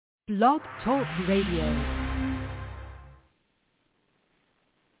Blog Talk Radio.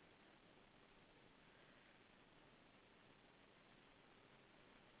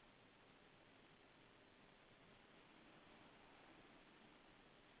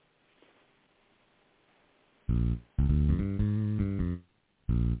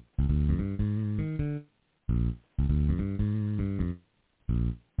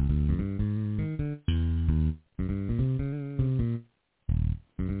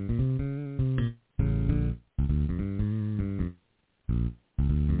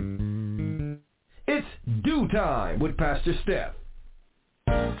 It's DEW Time with Pastor Steph.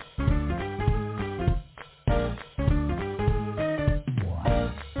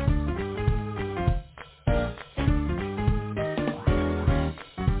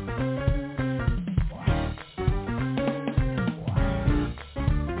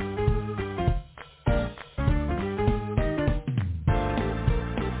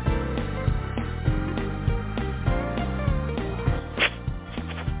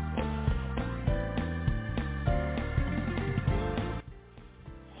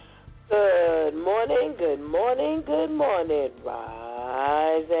 Good morning.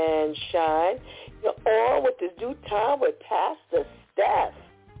 Rise and shine. You're on with the DEW Time with Pastor Steph.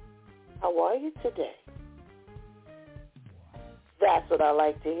 How are you today? That's what I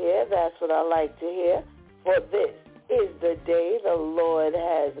like to hear. That's what I like to hear. For this is the day the Lord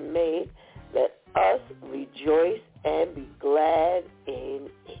has made. Let us rejoice and be glad in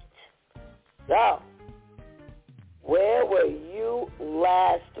it. So, where were you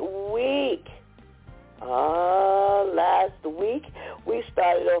last week? Last week, we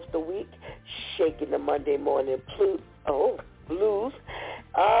started off the week shaking the Monday morning blues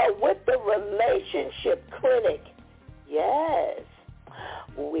with the relationship clinic. Yes,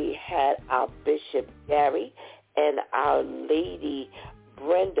 we had our Bishop Gary and our Lady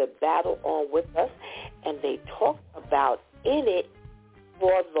Brenda Battle on with us, and they talked about in it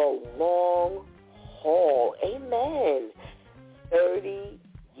for the long haul. Amen. 30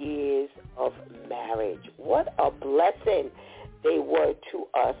 years of marriage. What a blessing they were to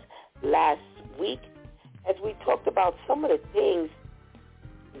us last week as we talked about some of the things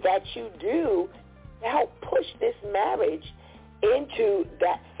that you do to help push this marriage into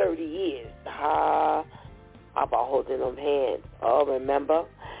that 30 years. How about holding them hands? Oh, remember?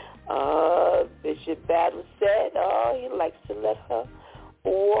 Bishop Battle said, he likes to let her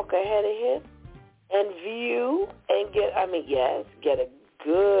walk ahead of him and view and get a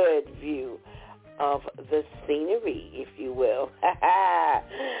good view of the scenery, if you will.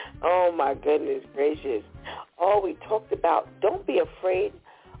 Oh, my goodness gracious. Oh, we talked about don't be afraid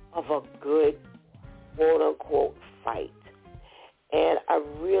of a good, quote-unquote, fight. And I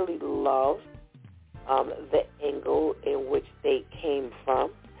really love the angle in which they came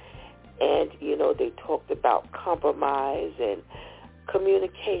from. And, they talked about compromise and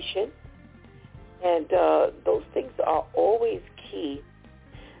communication. And those things are always key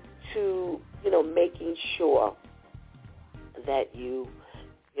to, making sure that you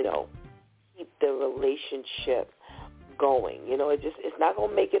keep the relationship going. It's not going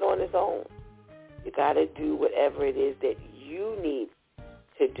to make it on its own. You got to do whatever it is that you need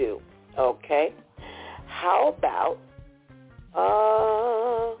to do, okay? How about,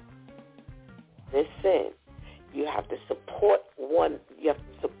 listen, you have to support one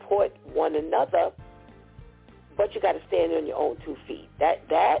another, but you got to stand on your own 2 feet.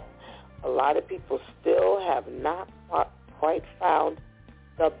 That a lot of people still have not quite found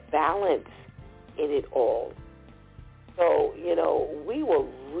the balance in it all. So, we were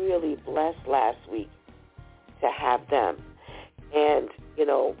really blessed last week to have them. And,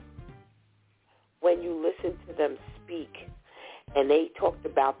 when you listen to them speak, and they talked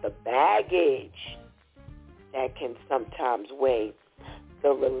about the baggage that can sometimes weigh the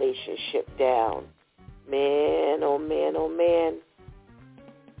relationship down. Man, oh man, oh man.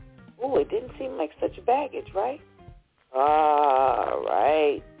 Oh, it didn't seem like such a baggage, right? All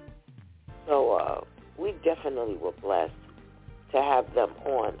right. So we definitely were blessed to have them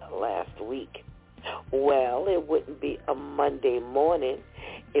on last week. Well, it wouldn't be a Monday morning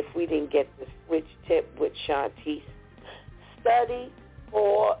if we didn't get the switch tip with Shantice. Study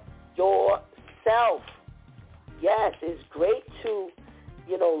for yourself. Yes, it's great to,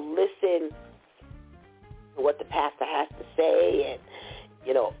 listen to what the pastor has to say and,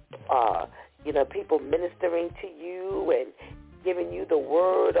 people ministering to you and giving you the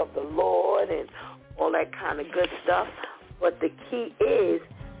word of the Lord and all that kind of good stuff. But the key is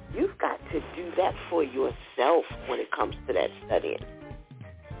you've got to do that for yourself when it comes to that studying.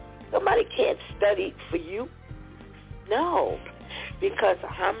 Somebody can't study for you. No. Because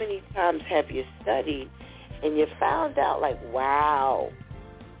how many times have you studied and you found out, like, wow,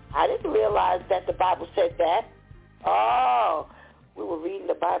 I didn't realize that the Bible said that. Oh, we were reading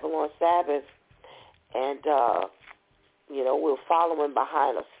the Bible on Sabbath, and, we were following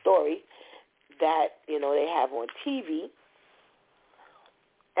behind a story that, they have on TV.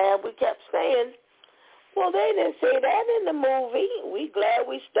 And we kept saying, well, they didn't say that in the movie. We glad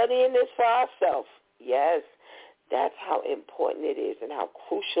we studying this for ourselves. Yes, that's how important it is and how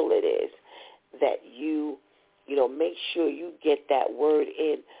crucial it is that you make sure you get that word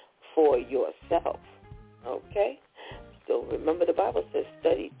in for yourself. Okay? So remember the Bible says,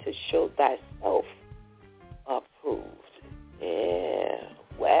 study to show thyself approved. Yeah,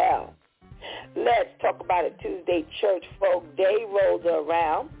 well, let's talk about it. Tuesday Church Folk Day rolled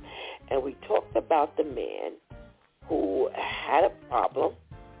around, and we talked about the man who had a problem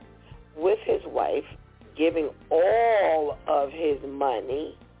with his wife giving all of his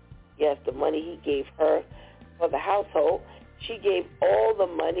money. Yes, the money he gave her for the household, she gave all the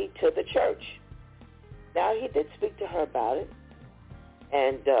money to the church. Now, he did speak to her about it,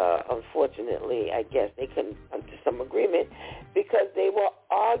 and unfortunately, I guess they couldn't come to some agreement because they were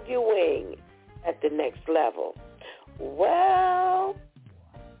arguing at the next level. Well,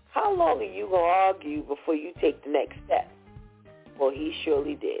 how long are you going to argue before you take the next step? Well, he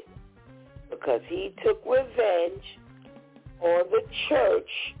surely did, because he took revenge on the church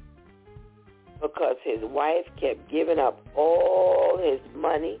because his wife kept giving up all his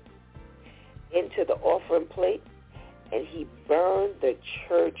money into the offering plate, and he burned the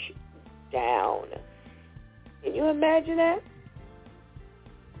church down. Can you imagine that?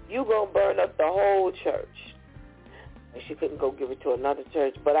 You going to burn up the whole church. And she couldn't go give it to another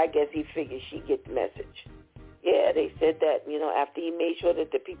church, but I guess he figured she'd get the message. Yeah, they said that, after he made sure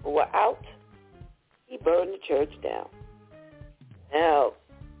that the people were out, he burned the church down. Now,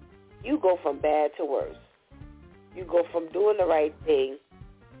 you go from bad to worse. You go from doing the right thing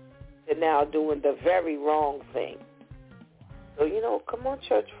to now doing the very wrong thing. So, come on,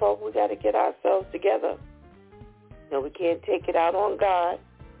 church folk, we got to get ourselves together. We can't take it out on God.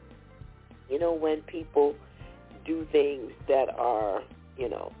 When people do things that are,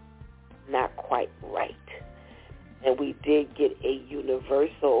 not quite right. And we did get a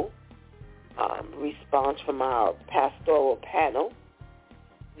universal response from our pastoral panel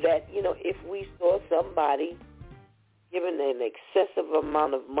that, if we saw somebody giving an excessive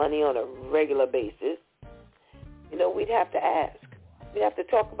amount of money on a regular basis, we'd have to ask. We'd have to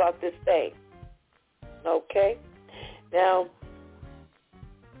talk about this thing. Okay? Now,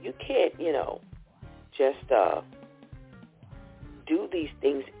 you can't, just do these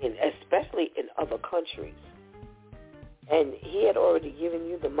things, especially in other countries. And he had already given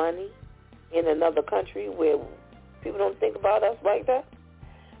you the money in another country where people don't think about us like that.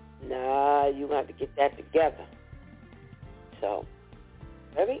 Nah, you have to get that together. So,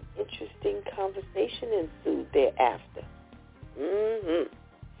 very interesting conversation ensued thereafter.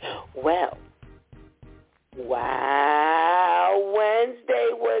 Well, wow, Wednesday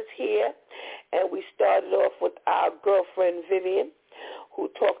was here, and we started off with our girlfriend Vivian, who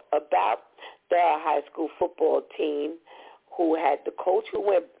talked about the high school football team who had the coach who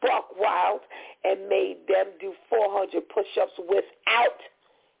went buck wild and made them do 400 push-ups without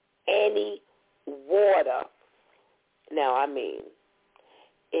any water. Now, and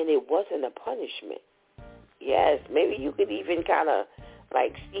it wasn't a punishment. Yes, maybe you could even kind of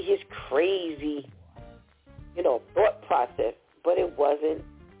see his crazy, thought process, but it wasn't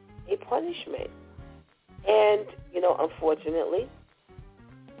a punishment. And, unfortunately,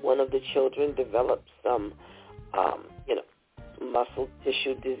 one of the children developed some, muscle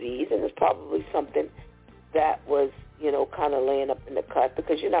tissue disease, and it's probably something that was, kind of laying up in the cut,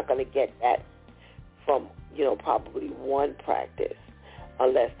 because you're not going to get that from, probably one practice,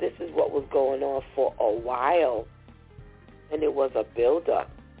 unless this is what was going on for a while, and it was a buildup.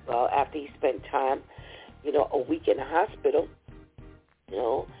 Well, after he spent time, a week in the hospital,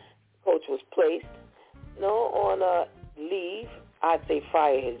 coach was placed, on a leave. I'd say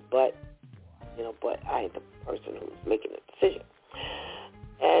fire his butt, but I ain't the person who's making the decision.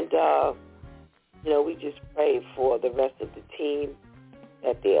 And, we just pray for the rest of the team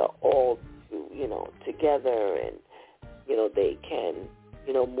that they are all, together and, they can,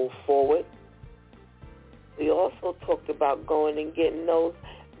 move forward. We also talked about going and getting those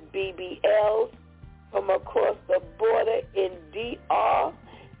BBLs from across the border in DR.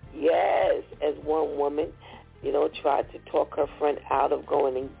 Yes, as one woman, tried to talk her friend out of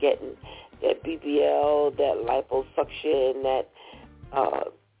going and getting that BBL, that liposuction, that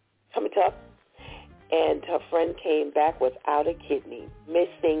tummy tuck. and her friend came back without a kidney,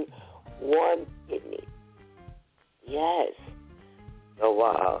 missing one kidney. Yes.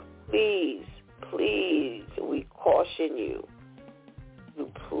 So please, we caution you to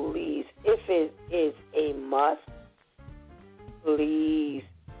please, if it is a must, please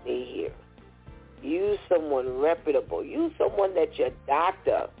stay here. Use someone reputable. Use someone that your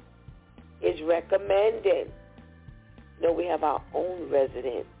doctor is recommending. You know, we have our own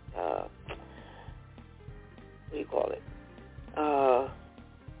resident,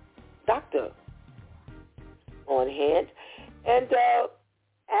 doctor on hand, and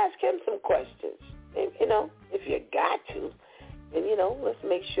ask him some questions. You know, if you got to, and, you know, let's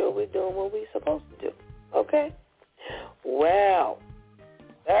make sure we're doing what we're supposed to do. Okay? Well,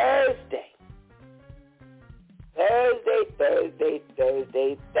 Thursday,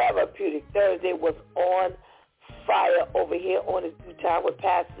 Therapeutic Thursday was on fire over here on the Due Time with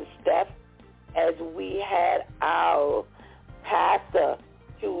Pastor Steph, as we had our pastor,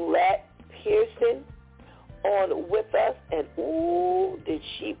 Juliette Pearson, on with us, and ooh, did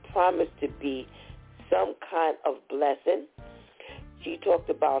she promise to be some kind of blessing. She talked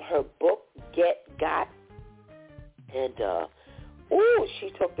about her book, Get Got, and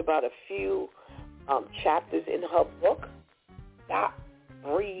she talked about a few chapters in her book, Stop,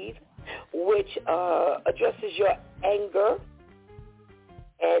 Breathe, which addresses your anger.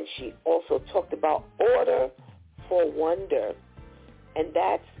 And she also talked about Order for Wonder, and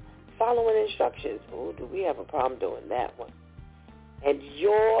that's following instructions. Oh, do we have a problem doing that one? And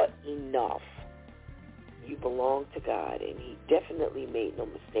You're Enough. You belong to God, and he definitely made no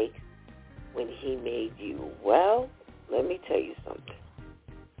mistakes when he made you. Well, let me tell you something.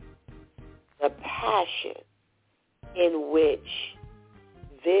 The passion in which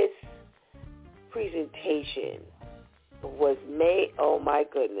this presentation was made, oh my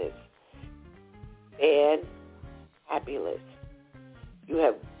goodness, and fabulous. You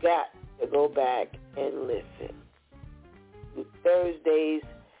have got to go back and listen to Thursday's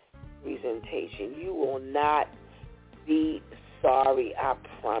presentation. You will not be sorry, I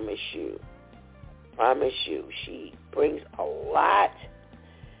promise you. Promise you. She brings a lot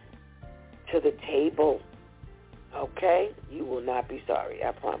to the table. Okay? You will not be sorry.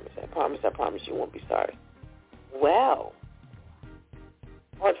 I promise. I promise you won't be sorry. Well,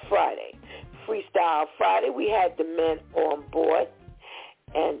 on Friday, Freestyle Friday, we had the men on board,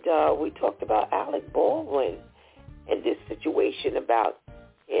 and we talked about Alec Baldwin and this situation about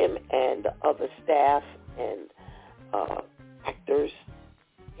him and the other staff and actors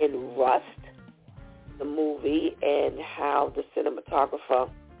in Rust, the movie, and how the cinematographer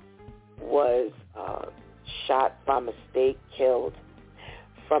was shot by mistake, killed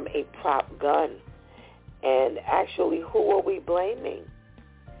from a prop gun. And actually, who are we blaming?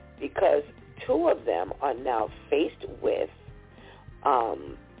 Because two of them are now faced with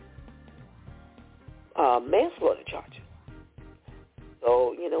manslaughter charges.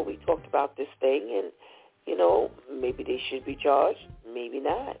 So, you know, we talked about this thing, and, you know, maybe they should be charged, maybe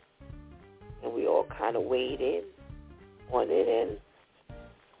not. And we all kind of weighed in on it, and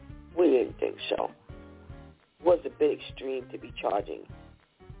we didn't think so. It was a bit extreme to be charging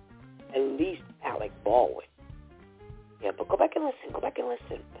at least Alec Baldwin. Yeah, but go back and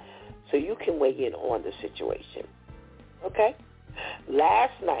listen. So you can weigh in on the situation. Okay?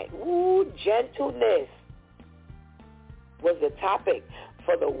 Last night, gentleness was the topic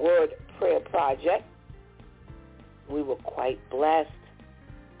for the Word Prayer Project. We were quite blessed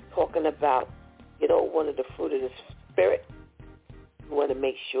talking about, you know, one of the fruit of the Spirit. We want to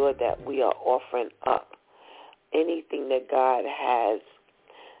make sure that we are offering up anything that God has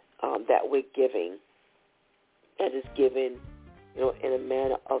that we're giving, that is given, you know, in a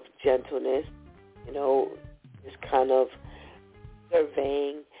manner of gentleness, you know, just kind of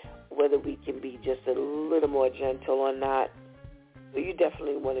surveying whether we can be just a little more gentle or not. So you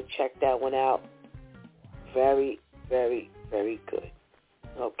definitely want to check that one out. Very, very, very good.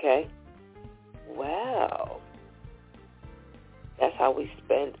 Okay? Well, that's how we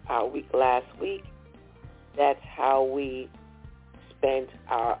spent our week last week. That's how we spent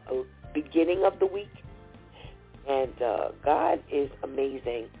our beginning of the week. And God is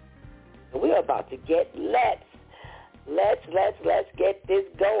amazing. And we are about to get, let's get this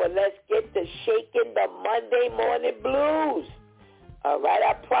going. Let's get the shaking the Monday morning blues. All right,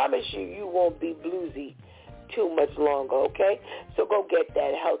 I promise you, you won't be bluesy too much longer, okay? So go get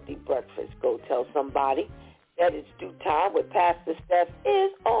that healthy breakfast. Go tell somebody that it's Due Time with Pastor Steph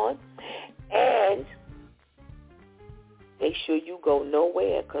is on. And make sure you go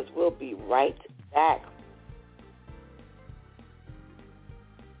nowhere, because we'll be right back.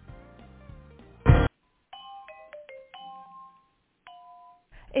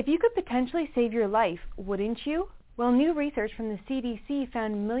 If you could potentially save your life, wouldn't you? Well, new research from the CDC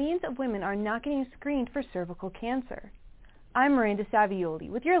found millions of women are not getting screened for cervical cancer. I'm Miranda Savioli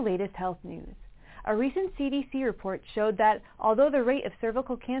with your latest health news. A recent CDC report showed that although the rate of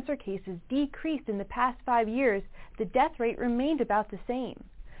cervical cancer cases decreased in the past 5 years, the death rate remained about the same.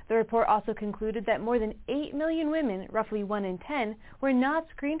 The report also concluded that more than 8 million women, roughly 1 in 10, were not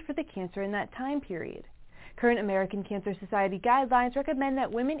screened for the cancer in that time period. Current American Cancer Society guidelines recommend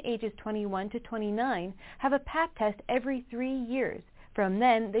that women ages 21 to 29 have a Pap test every 3 years. From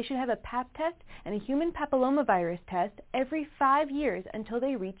then, they should have a Pap test and a human papillomavirus test every 5 years until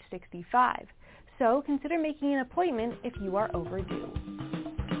they reach 65. So consider making an appointment if you are overdue.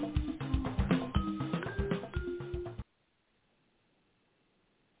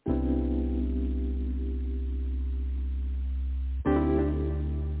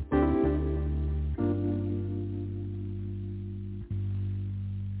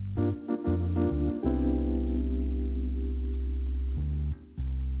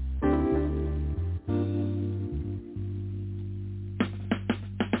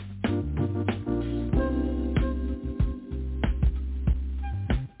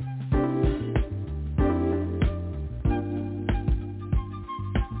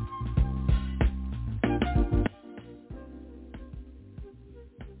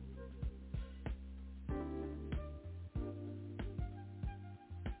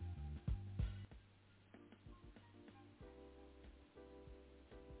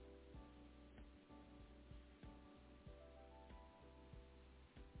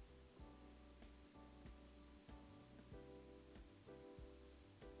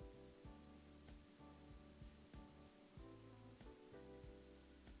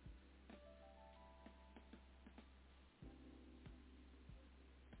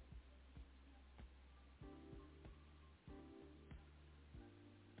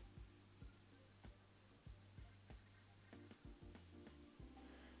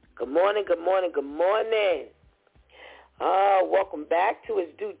 Good morning, good morning, good morning. Welcome back to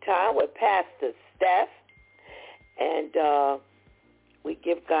It's Due Time with Pastor Steph. And we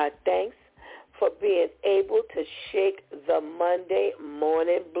give God thanks for being able to shake the Monday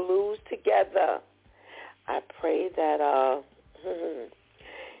morning blues together. I pray that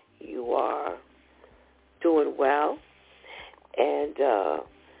you are doing well. And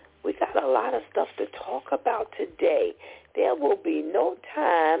we got a lot of stuff to talk about today. There will be no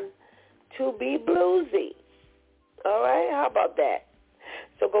time to be bluesy. All right? How about that?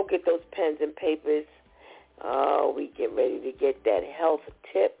 So go get those pens and papers. We get ready to get that health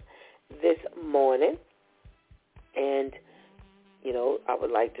tip this morning. And, you know, I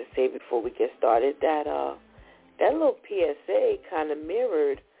would like to say before we get started that that little PSA kind of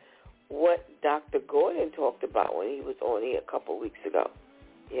mirrored what Dr. Gordon talked about when he was on here a couple weeks ago.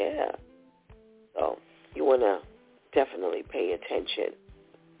 Yeah. So you want to definitely pay attention.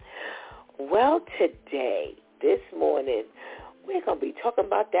 Well, today, this morning, we're going to be talking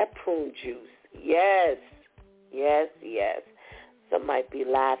about that prune juice. Yes, yes, yes. Some might be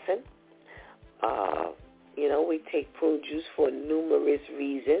laughing. You know, we take prune juice for numerous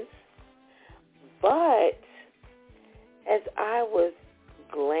reasons. But as I was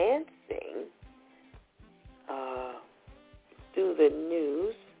glancing through the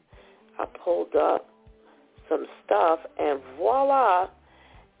news, I pulled up some stuff, and voila,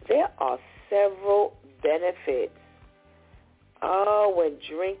 there are several benefits when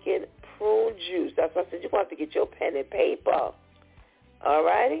drinking prune juice. That's why I said you're going to have to get your pen and paper. All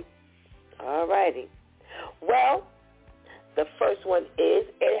righty? All righty. Well, the first one is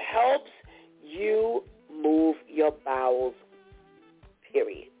it helps you move your bowels,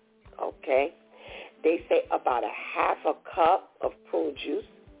 period. Okay? They say about a half a cup of prune juice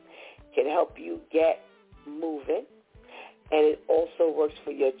can help you get moving, and it also works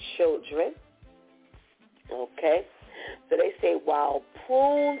for your children. Okay? So they say while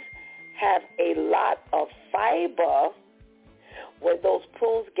prunes have a lot of fiber, when those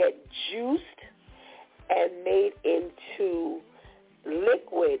prunes get juiced and made into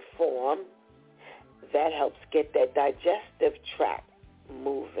liquid form, that helps get that digestive tract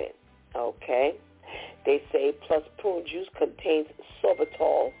moving. Okay? They say plus prune juice contains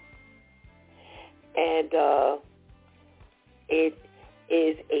sorbitol, and it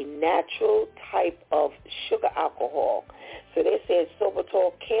is a natural type of sugar alcohol. So they say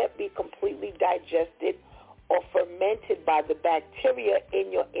sorbitol can't be completely digested or fermented by the bacteria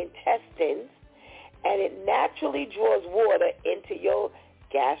in your intestines, and it naturally draws water into your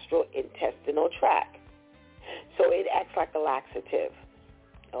gastrointestinal tract. So it acts like a laxative.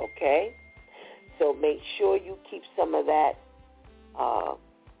 Okay? So make sure you keep some of that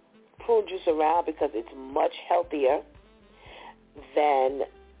prune juice around because it's much healthier than,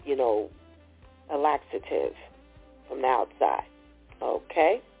 a laxative from the outside.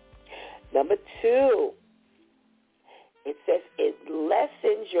 Okay? Number 2, it says it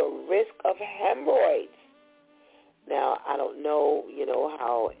lessens your risk of hemorrhoids. Now, I don't know,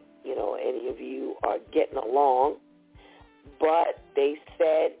 how, any of you are getting along, but they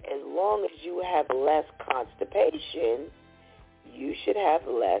said as long as you have less constipation, you should have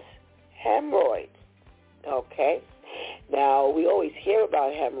less hemorrhoids. Okay? Now, we always hear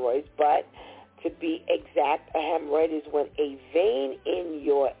about hemorrhoids, but to be exact, a hemorrhoid is when a vein in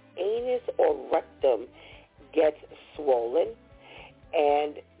your anus or rectum gets swollen,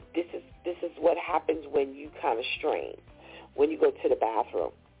 and this is what happens when you kind of strain, when you go to the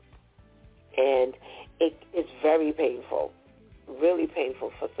bathroom. And it's very painful, really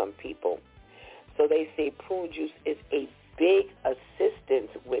painful for some people. So they say prune juice is a big assistance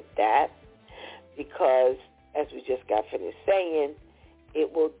with that because, as we just got finished saying,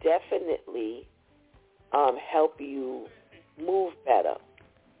 it will definitely help you move better.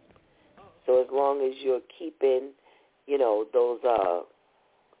 So as long as you're keeping, those,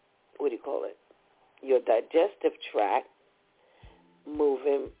 your digestive tract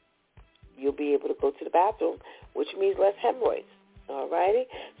moving, you'll be able to go to the bathroom, which means less hemorrhoids. All righty?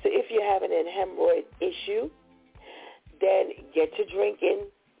 So if you're having an hemorrhoid issue, then get to drinking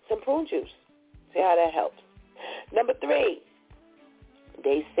some prune juice. See how that helps. Number 3,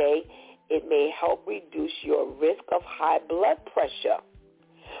 they say it may help reduce your risk of high blood pressure.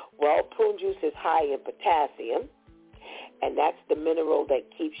 Well, prune juice is high in potassium, and that's the mineral that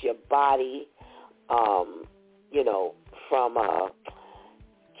keeps your body,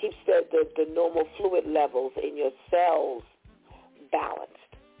 keeps the normal fluid levels in your cells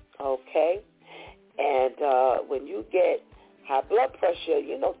balanced, okay? And when you get high blood pressure,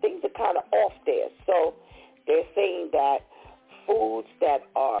 things are kind of off there. So they're saying that foods that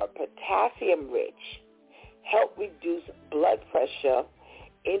are potassium-rich help reduce blood pressure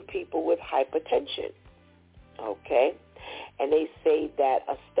in people with hypertension, okay? And they say that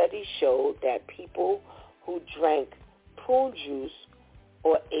a study showed that people who drank prune juice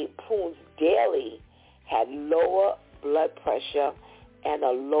or ate prunes daily had lower blood pressure and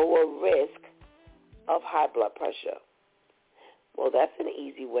a lower risk of high blood pressure. Well, that's an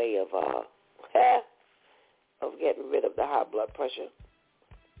easy way of getting rid of the high blood pressure.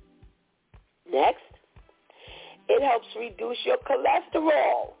 Next, it helps reduce your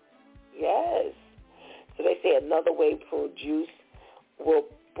cholesterol. Yes. So they say another way prune juice will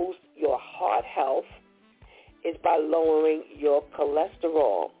boost your heart health is by lowering your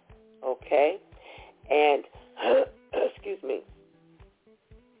cholesterol, okay? And, excuse me,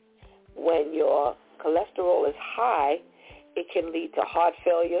 when your cholesterol is high, it can lead to heart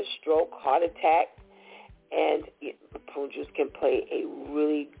failure, stroke, heart attack, and prune juice can play a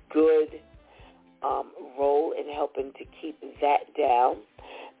really good role in helping to keep that down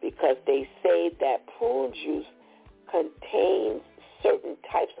because they say that prune juice contains certain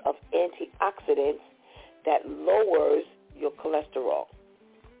types of antioxidants that lowers your cholesterol.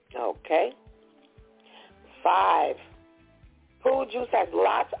 Okay? 5, prune juice has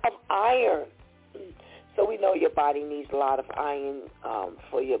lots of iron. So we know your body needs a lot of iron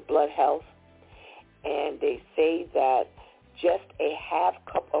for your blood health. And they say that just a half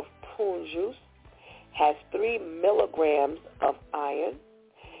cup of prune juice has 3 milligrams of iron,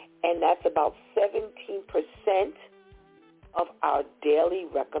 and that's about 17% of our daily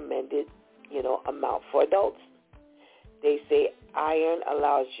recommended, amount for adults. They say iron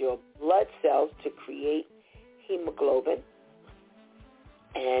allows your blood cells to create hemoglobin,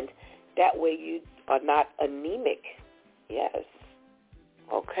 and that way you are not anemic. Yes.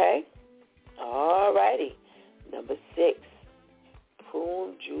 Okay? All righty. Number 6,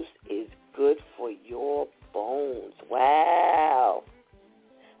 prune juice is good for your bones. Wow.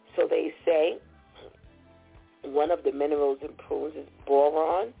 So they say one of the minerals in prunes is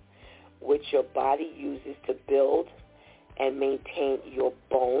boron, which your body uses to build and maintain your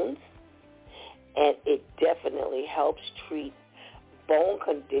bones. And it definitely helps treat bone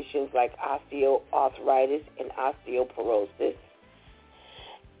conditions like osteoarthritis and osteoporosis.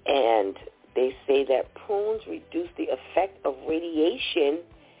 And they say that prunes reduce the effect of radiation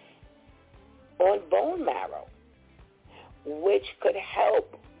on bone marrow, which could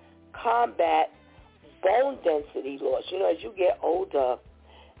help combat bone density loss. As you get older,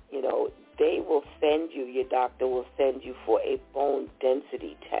 they will your doctor will send you for a bone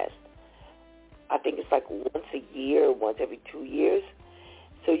density test. I think it's like once a year, once every 2 years.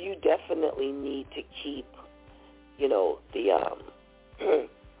 So you definitely need to keep,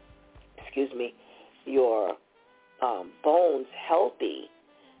 your bones healthy,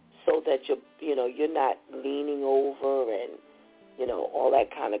 so that you're not leaning over and all that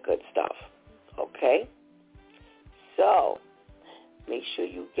kind of good stuff. Okay, so make sure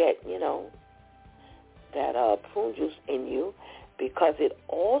you get that prune juice in you, because it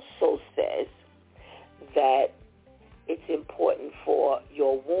also says that it's important for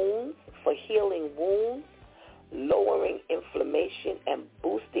your wounds, for healing wounds, lowering inflammation, and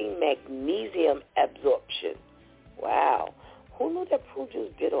boosting magnesium absorption. Wow. Who knew that prune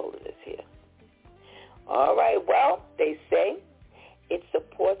juice did all of this here? All right, well, they say it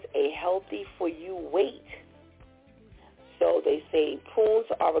supports a healthy for you weight. So they say prunes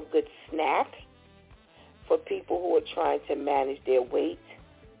are a good snack for people who are trying to manage their weight.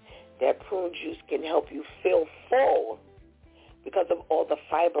 That prune juice can help you feel full because of all the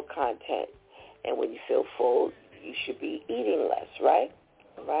fiber content. And when you feel full, you should be eating less, right?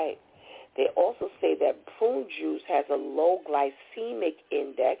 Right. They also say that prune juice has a low glycemic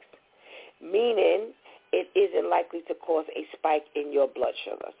index, meaning it isn't likely to cause a spike in your blood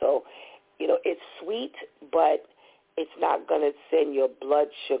sugar. So, it's sweet, but it's not going to send your blood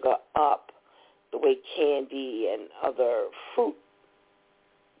sugar up the way candy and other fruit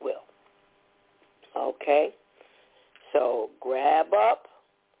will. Okay? So grab up.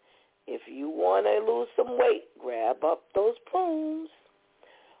 If you want to lose some weight, grab up those prunes.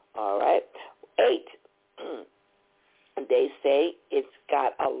 All right. 8, they say it's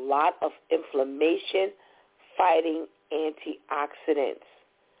got a lot of inflammation-fighting antioxidants.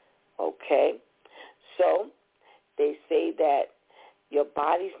 Okay? So they say that your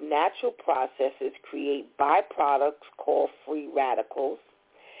body's natural processes create byproducts called free radicals.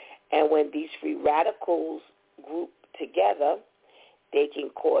 And when these free radicals group together, they can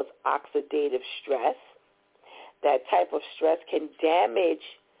cause oxidative stress. That type of stress can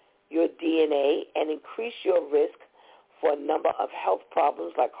damage your DNA and increase your risk for a number of health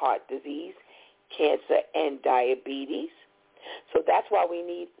problems like heart disease, cancer, and diabetes. So that's why we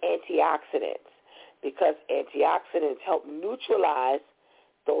need antioxidants, because antioxidants help neutralize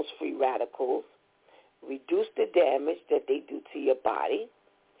those free radicals, reduce the damage that they do to your body,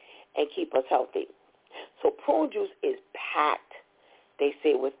 and keep us healthy. So prune juice is packed, they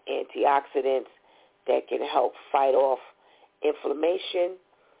say, with antioxidants that can help fight off inflammation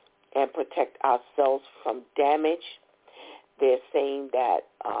and protect our cells from damage. They're saying that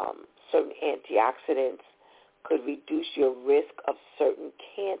certain antioxidants could reduce your risk of certain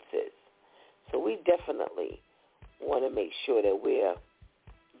cancers. So we definitely want to make sure that we're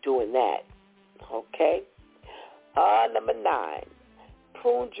doing that. Okay? Number 9,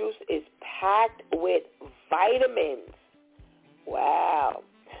 prune juice is packed with vitamins. Wow.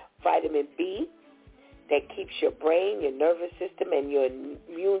 Vitamin B, that keeps your brain, your nervous system, and your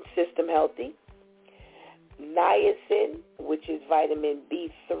immune system healthy. Niacin, which is vitamin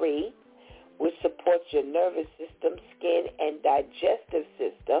B3, which supports your nervous system, skin, and digestive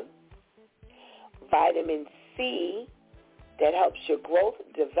system. Vitamin C, that helps your growth,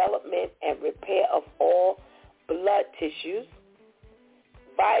 development, and repair of all blood tissues.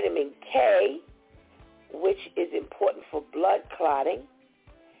 Vitamin K, which is important for blood clotting.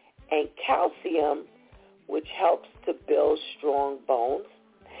 And calcium, which helps to build strong bones.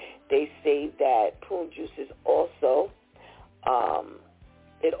 They say that prune juice is also,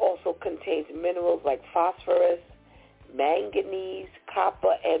 it also contains minerals like phosphorus, manganese,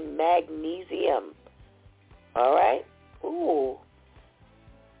 copper, and magnesium. All right? Ooh.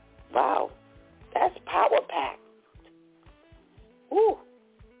 Wow. That's power-packed. Ooh.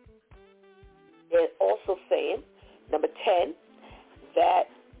 They're also saying, number 10, that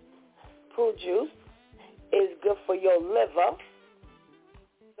prune juice is good for your liver.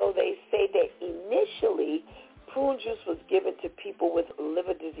 So they say that initially, prune juice was given to people with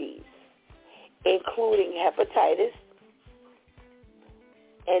liver disease, including hepatitis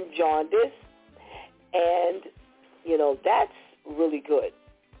and jaundice. And, that's really good.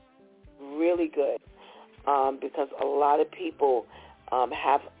 Really good. Because a lot of people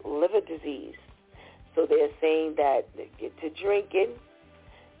have liver disease. So they're saying that they get to drinking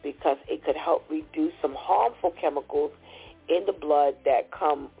because it could help reduce some harmful chemicals in the blood that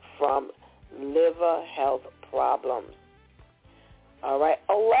come from liver health problems. All right,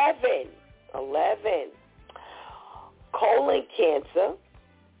 11. Colon cancer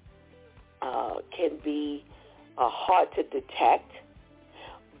can be hard to detect,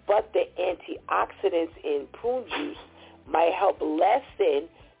 but the antioxidants in prune juice might help lessen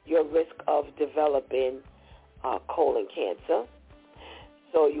your risk of developing colon cancer.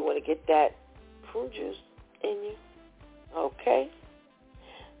 So you want to get that prune juice in you. Okay?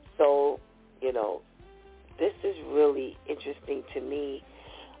 So this is really interesting to me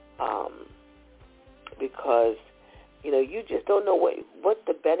because, you just don't know what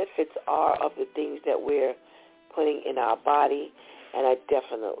the benefits are of the things that we're putting in our body. And I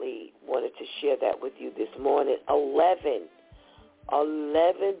definitely wanted to share that with you this morning. 11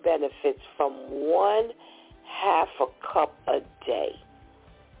 benefits from 1/2 a cup a day.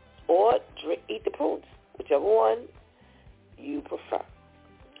 Or eat the prunes, whichever one you prefer.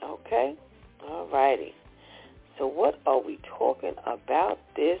 Okay? All righty. So what are we talking about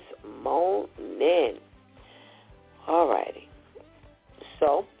this morning? All righty.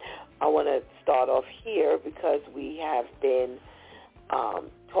 So I want to start off here because we have been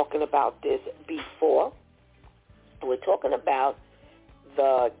talking about this before. We're talking about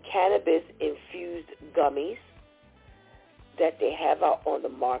the cannabis-infused gummies that they have out on the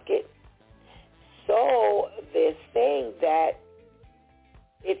market. So they're saying that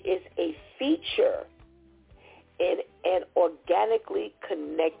it is a feature in an organically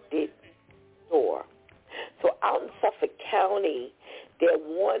connected store. So out in Suffolk County, they're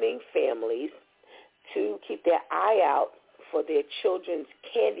warning families to keep their eye out for their children's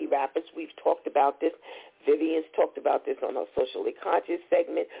candy wrappers. We've talked about this. Vivian's talked about this on our Socially Conscious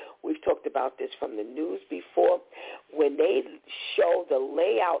segment. We've talked about this from the news before. When they show the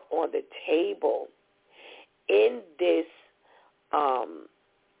layout on the table in this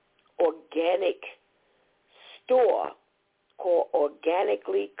organic store called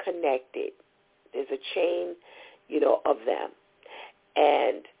Organically Connected, there's a chain, of them.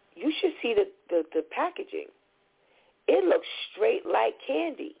 And you should see the packaging. It looks straight like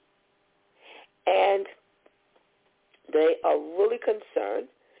candy. And they are really concerned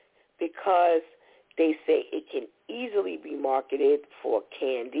because they say it can easily be marketed for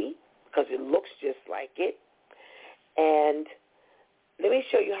candy because it looks just like it. And let me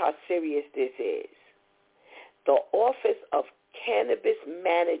show you how serious this is. The Office of Cannabis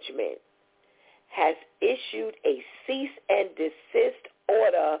Management has issued a cease and desist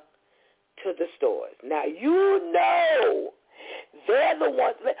order to the stores. Now, they're the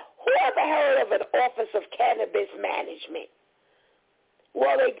ones. Who ever heard of an Office of Cannabis Management?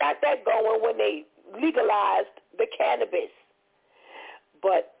 Well, they got that going when they legalized the cannabis.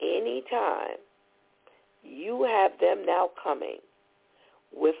 But anytime you have them now coming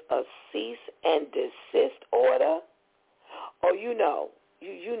with a cease and desist order, you know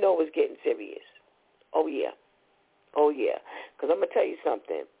it's getting serious. Oh, yeah. Because I'm going to tell you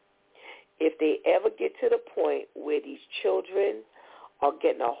something. If they ever get to the point where these children are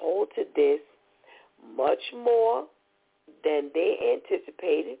getting a hold to this much more than they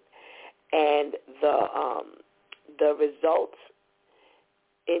anticipated, and the results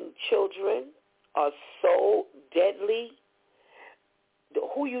in children are so deadly,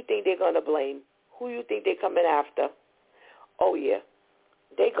 who you think they're going to blame? Who you think they're coming after? Oh, yeah.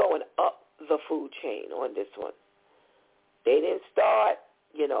 They're going up the food chain on this one. They didn't start,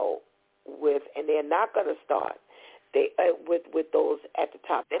 and they're not going to start with those at the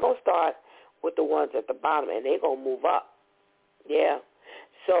top. They're going to start with the ones at the bottom, and they're going to move up. Yeah.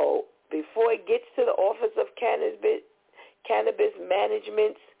 So before it gets to the Office of Cannabis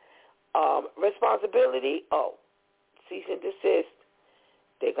Management's responsibility, cease and desist.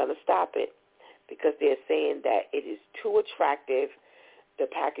 They're going to stop it because they're saying that it is too attractive. The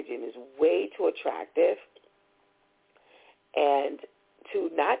packaging is way too attractive. And to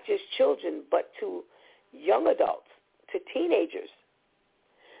not just children, but to young adults, to teenagers.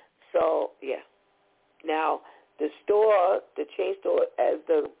 So, yeah. Now, the chain store, as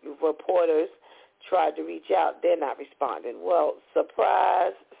the reporters tried to reach out, they're not responding. Well,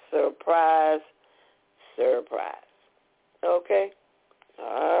 surprise, surprise, surprise. Okay?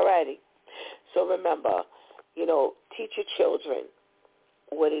 All righty. So remember, teach your children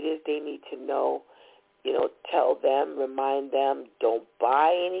what it is they need to know. Tell them, remind them, don't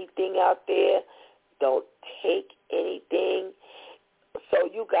buy anything out there. Don't take anything. So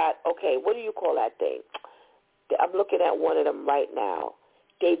you got, what do you call that thing? I'm looking at one of them right now.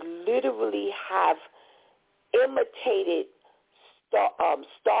 They literally have imitated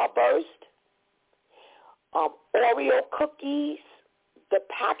Starburst, Oreo cookies, the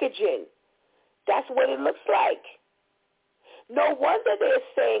packaging. That's what it looks like. No wonder they're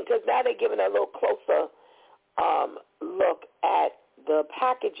saying, because now they're giving a little closer look at the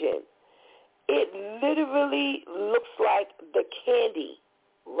packaging. It literally looks like the candy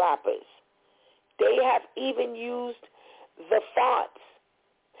wrappers. They have even used the fonts.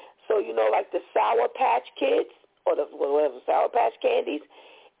 So, like the Sour Patch Kids or the whatever Sour Patch candies,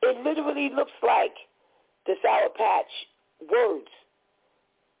 it literally looks like the Sour Patch words.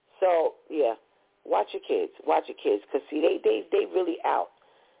 So, yeah, watch your kids. Watch your kids. Because, see, they really out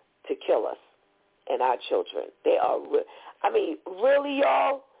to kill us and our children. They are, really,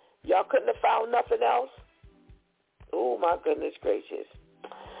 y'all? Y'all couldn't have found nothing else? Oh, my goodness gracious.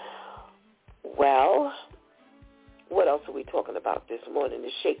 Well, what else are we talking about this morning to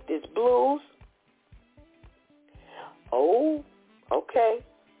shake this blues? Oh, okay.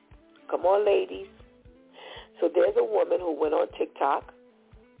 Come on, ladies. So there's a woman who went on TikTok,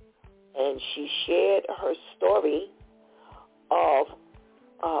 and she shared her story of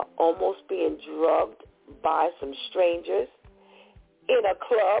almost being drugged by some strangers in a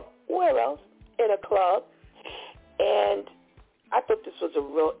club. Where else? In a club. And I thought this was a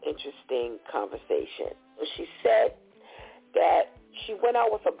real interesting conversation. She said that she went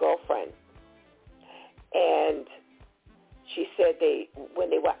out with a girlfriend, and she said when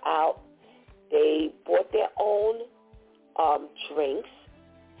they were out, they bought their own drinks,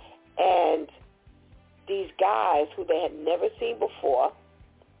 and these guys who they had never seen before,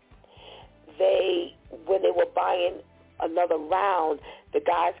 when they were buying another round, the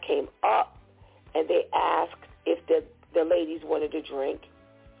guys came up and they asked if the ladies wanted a drink,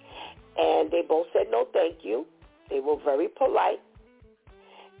 and they both said no thank you. They were very polite,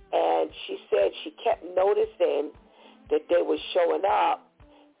 and she said she kept noticing that they were showing up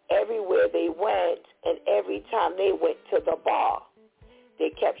everywhere they went, and every time they went to the bar, they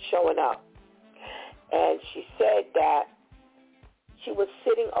kept showing up. And she said that she was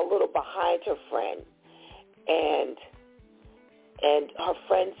sitting a little behind her friend, and her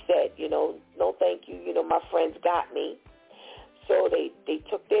friend said, no thank you, my friends got me. So they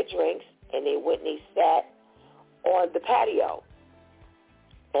took their drinks, and they went and they sat on the patio.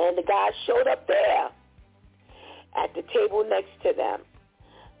 And the guys showed up there at the table next to them.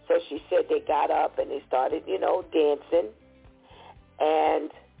 So she said they got up and they started, dancing.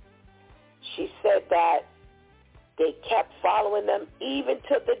 And she said that they kept following them even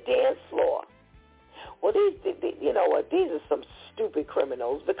to the dance floor. Well, these are some stupid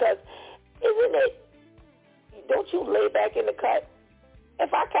criminals, because don't you lay back in the cut?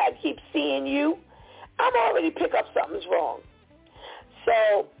 If I can't keep seeing you, I'm already pick up something's wrong.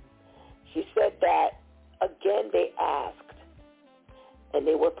 So she said that, again, they asked, and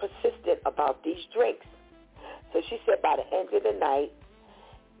they were persistent about these drinks. So she said by the end of the night,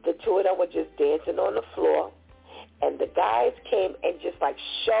 the two of them were just dancing on the floor, and the guys came and just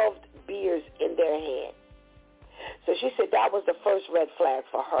shoved beers in their hand. So she said that was the first red flag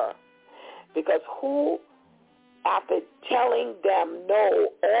for her, because who, after telling them no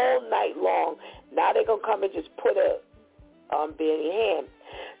all night long, now they're going to come and just put a beer in your hand.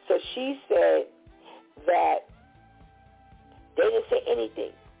 So she said that they didn't say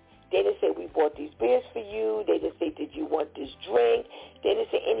anything. They didn't say, we bought these beers for you. They didn't say, did you want this drink? They didn't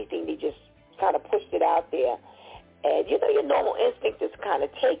say anything. They just kind of pushed it out there. And, your normal instinct is to kind of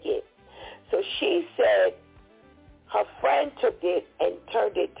take it. So she said her friend took it and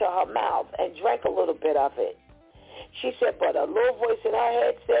turned it to her mouth and drank a little bit of it. She said, but a little voice in her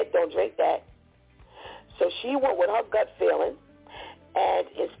head said, don't drink that. So she went with her gut feeling, and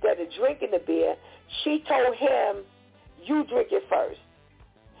instead of drinking the beer, she told him, you drink it first.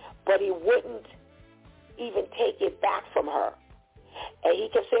 But he wouldn't even take it back from her. And he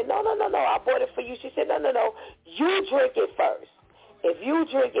kept saying, no, I bought it for you. She said, no, you drink it first. If you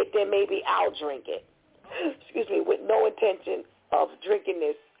drink it, then maybe I'll drink it. Excuse me, with no intention of drinking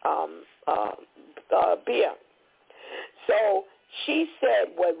this beer. So she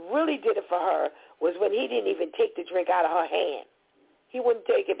said what really did it for her was when he didn't even take the drink out of her hand. He wouldn't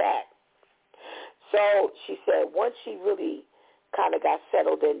take it back. So she said once she really kind of got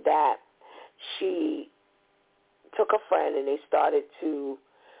settled in that, she took a friend and they started to,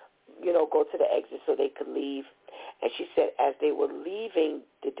 go to the exit so they could leave. And she said as they were leaving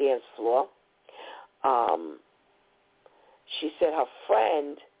the dance floor, she said her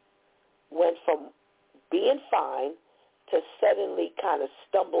friend went from being fine to suddenly kind of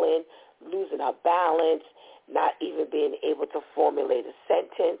stumbling, losing her balance, not even being able to formulate a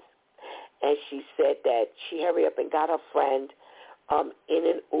sentence. And she said that she hurried up and got her friend in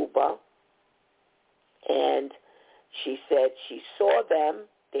an Uber. And she said she saw them.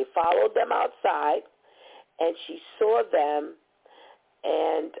 They followed them outside. And she saw them.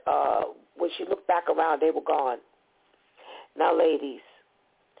 And when she looked back around, they were gone. Now, ladies,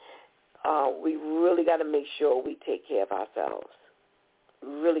 we really got to make sure we take care of ourselves.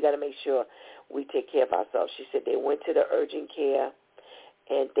 Really got to make sure we take care of ourselves. She said they went to the urgent care,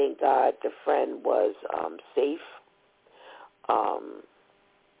 and thank God the friend was safe.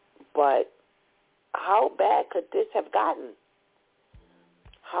 But how bad could this have gotten?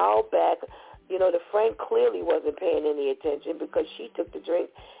 How bad? The friend clearly wasn't paying any attention because she took the drink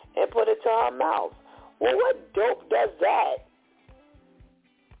and put it to her mouth. Well, what dope does that?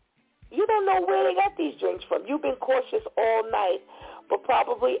 You don't know where they got these drinks from. You've been cautious all night, but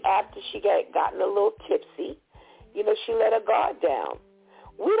probably after she gotten a little tipsy, she let her guard down.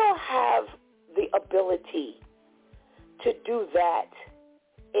 We don't have the ability to do that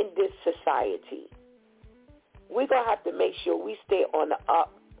in this society. We're going to have to make sure we stay on the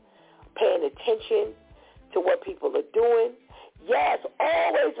up, paying attention to what people are doing. Yes,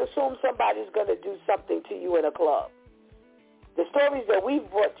 always assume somebody's going to do something to you in a club. The stories that we've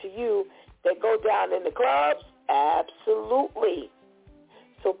brought to you that go down in the clubs, absolutely.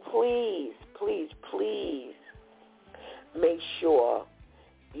 So please, please, please make sure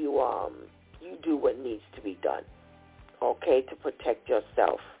you do what needs to be done, okay, to protect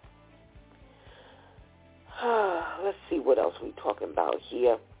yourself. Let's see what else we're talking about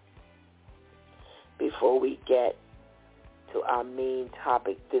here before we get to our main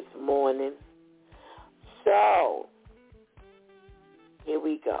topic this morning. So, here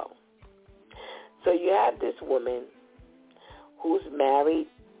we go. So you have this woman who's married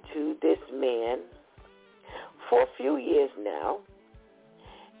to this man for a few years now,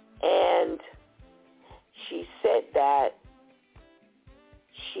 and she said that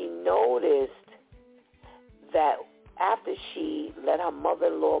she noticed that after she let her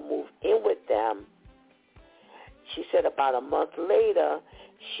mother-in-law move in with them, she said about a month later,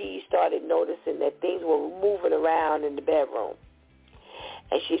 she started noticing that things were moving around in the bedroom.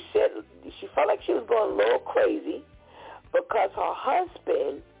 And she said she felt like she was going a little crazy because her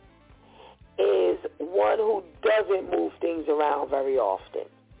husband is one who doesn't move things around very often.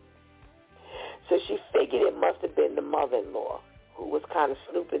 So she figured it must have been the mother-in-law who was kind of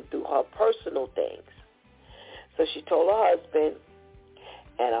snooping through her personal things. So she told her husband,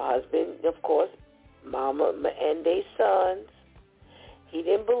 and her husband, of course, mama and their sons, he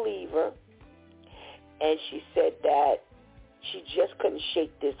didn't believe her. And she said that she just couldn't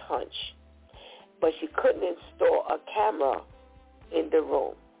shake this hunch. But she couldn't install a camera in the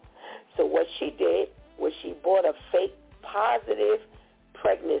room. So what she did was she bought a fake positive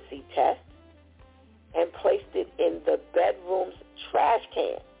pregnancy test and placed it in the bedroom's trash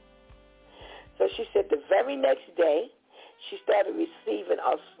can. So she said the very next day, she started receiving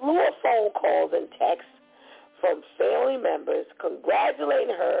a slew of phone calls and texts from family members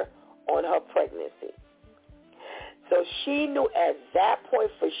congratulating her on her pregnancy. So she knew at that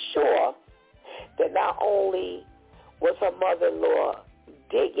point for sure that not only was her mother-in-law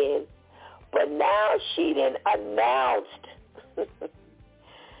digging, but now she done announced,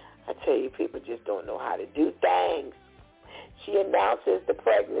 I tell you, people just don't know how to do things. She announces the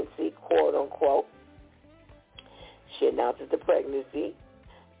pregnancy, quote unquote. She announces the pregnancy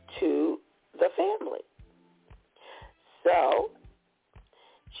to the family. So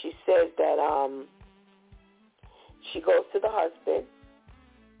she says that she goes to the husband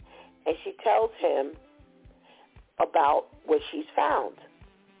and she tells him about what she's found.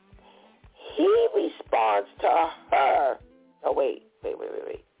 He responds to her. Oh, wait.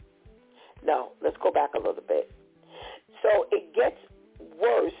 No, let's go back a little bit. So it gets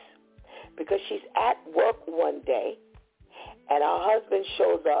worse because she's at work one day and her husband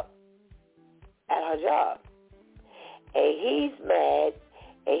shows up at her job. And he's mad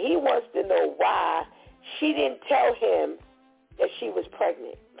and he wants to know why she didn't tell him that she was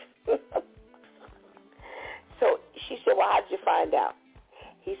pregnant. So she said, well, how'd you find out?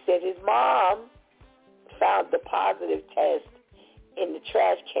 He said his mom found the positive test in the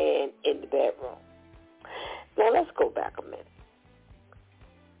trash can in the bedroom. Now, let's go back a minute.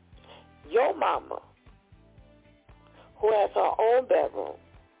 Your mama, who has her own bedroom,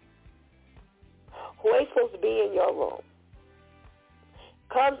 who ain't supposed to be in your room,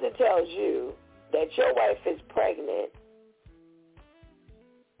 comes and tells you that your wife is pregnant,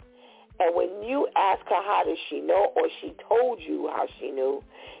 and when you ask her how does she know, or she told you how she knew,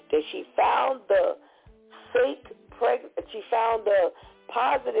 that she found the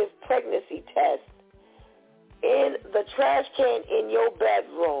positive pregnancy test in the trash can in your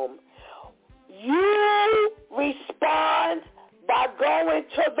bedroom, you respond by going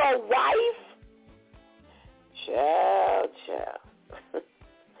to the wife? Child.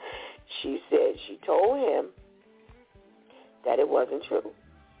 She said she told him that it wasn't true.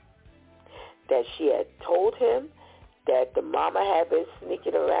 That she had told him that the mama had been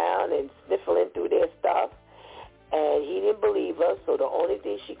sneaking around and sniffling through their stuff, and he didn't believe her, so the only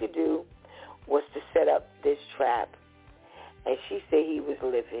thing she could do was to set up this trap. And she said he was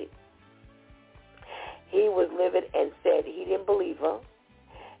livid. He was livid and said he didn't believe her,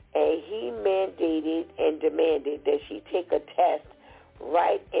 demanded that she take a test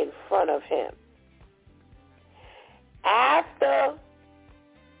right in front of him. After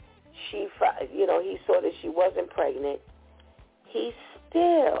he saw that she wasn't pregnant, he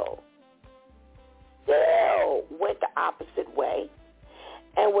still went the opposite way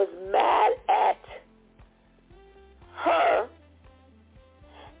and was mad at her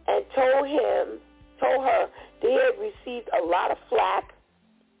and told her that he had received a lot of flack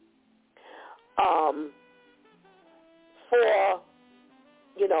for,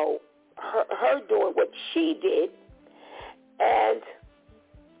 her doing what she did. And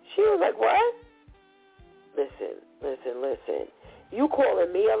she was like, what? Listen. You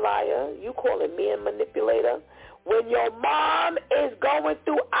calling me a liar? You calling me a manipulator? When your mom is going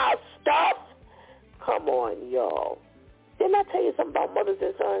through our stuff? Come on, y'all. Didn't I tell you something about mothers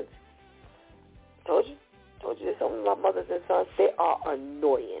and sons? Told you there's something about mothers and sons. They are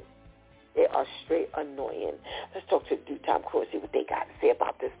annoying. They are straight annoying. Let's talk to the Due Time crew and see what they got to say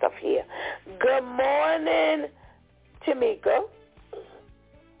about this stuff here. Good morning, Tamika.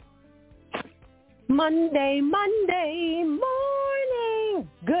 Monday morning.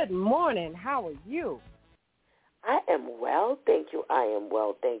 Good morning. How are you? I am well, thank you.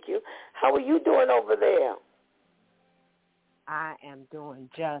 How are you doing over there? I am doing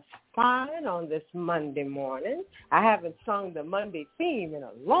just fine on this Monday morning. I haven't sung the Monday theme in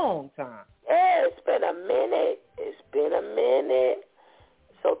a long time. Yeah, it's been a minute.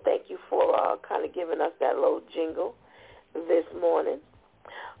 So thank you for kind of giving us that little jingle this morning.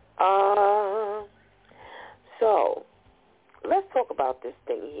 So let's talk about this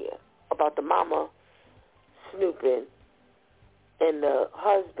thing here, about the mama snooping and the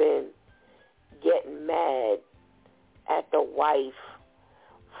husband getting mad at the wife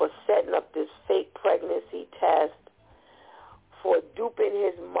for setting up this fake pregnancy test, for duping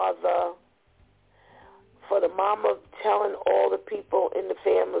his mother, for the mama telling all the people in the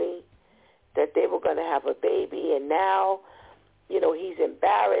family that they were going to have a baby, and now, he's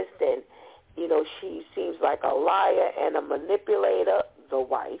embarrassed, and, she seems like a liar and a manipulator, the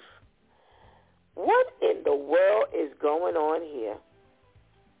wife. What in the world is going on here?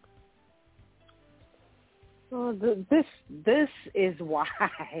 Well, this is why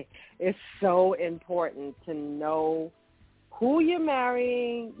it's so important to know who you're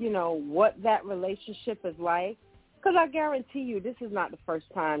marrying, what that relationship is like. Because I guarantee you this is not the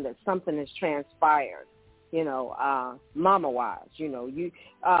first time that something has transpired, mama-wise.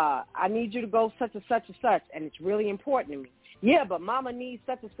 I need you to go such and such and such, and it's really important to me. Yeah, but mama needs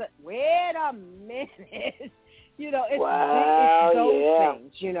such and such. Wait a minute. It's those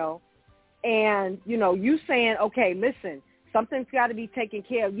things, And, you saying, okay, listen, something's got to be taken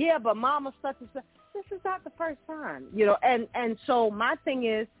care of. Yeah, but mama such and such. This is not the first time, And so my thing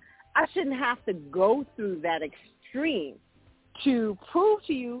is, I shouldn't have to go through that extreme to prove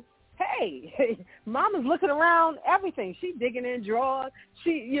to you, hey, mama's looking around everything. She digging in drawers.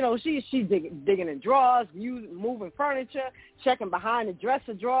 She digging in drawers, moving furniture, checking behind the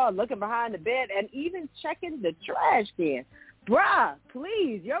dresser drawer, looking behind the bed, and even checking the trash can. Bruh,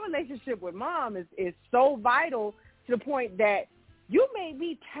 please, your relationship with mom is so vital to the point that you may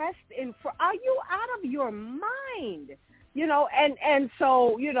be testing for, are you out of your mind? And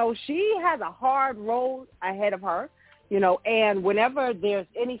so, she has a hard road ahead of her, and whenever there's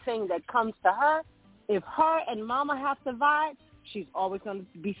anything that comes to her, if her and mama have to vibe, she's always going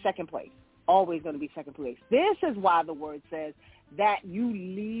to be second place. Always going to be second place. This is why the word says that you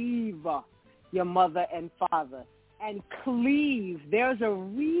leave your mother and father and cleave. There's a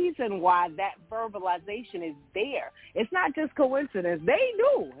reason why that verbalization is there. It's not just coincidence. They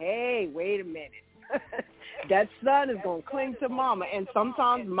knew, hey, wait a minute. That son is going to cling to mama, and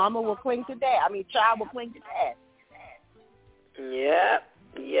sometimes mama will cling to dad. Child will cling to dad.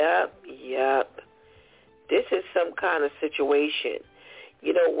 Yep. This is some kind of situation.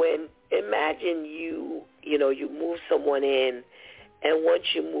 When, imagine you move someone in, and once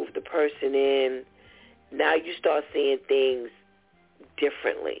you move the person in, now you start seeing things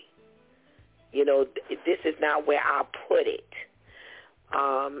differently. This is not where I put it.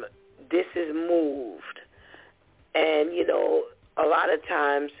 This is moved. And, a lot of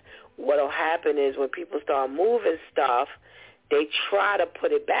times what will happen is when people start moving stuff, they try to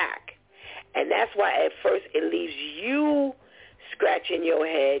put it back. And that's why at first it leaves you scratching your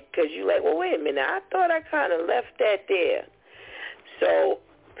head because you're like, well, wait a minute, I thought I kind of left that there. So,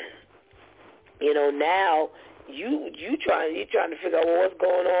 now you're trying to figure out what's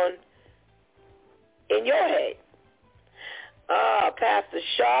going on in your head. Pastor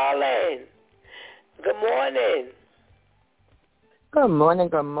Charlene, good morning. Good morning,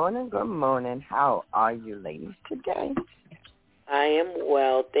 good morning, good morning. How are you ladies today? I am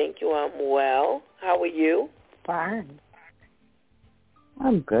well. Thank you. I'm well. How are you? Fine.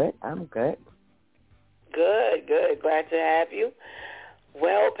 I'm good. Good. Glad to have you.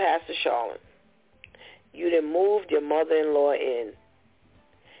 Well, Pastor Charlotte, you done moved your mother-in-law in.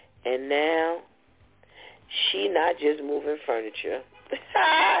 And now she not just moving furniture.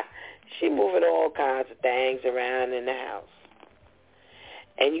 She moving all kinds of things around in the house.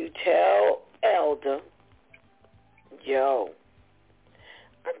 And you tell Elder, yo,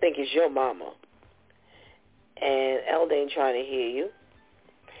 I think it's your mama. And Elder ain't trying to hear you.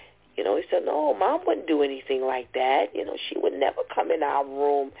 You know, he said, no, Mom wouldn't do anything like that. You know, she would never come in our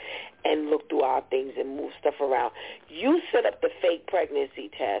room and look through our things and move stuff around. You set up the fake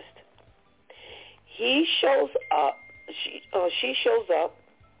pregnancy test. He shows up. She shows up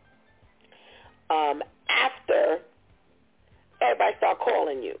after everybody start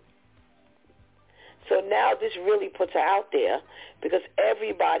calling you. So now this really puts her out there because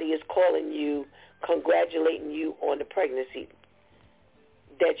everybody is calling you, congratulating you on the pregnancy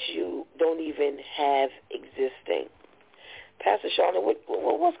that you don't even have existing. Pastor Shauna,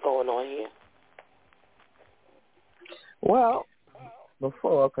 what's going on here? Well,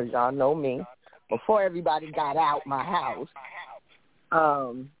 before, because y'all know me, before everybody got out my house,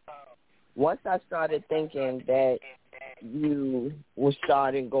 once I started thinking that you were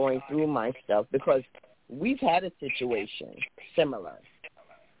starting going through my stuff, because we've had a situation similar,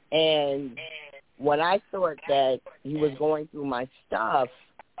 and when I thought that he was going through my stuff,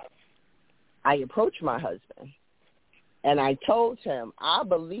 I approached my husband, and I told him, I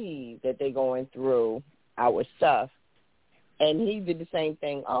believe that they're going through our stuff. And he did the same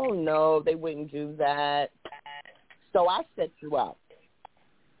thing. Oh, no, they wouldn't do that. So I set you up.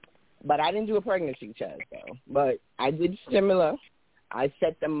 But I didn't do a pregnancy test, though. But I did similar. I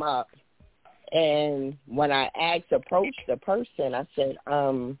set them up. And when I approached the person, I said,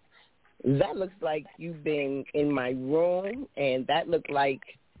 that looks like you've been in my room, and that looked like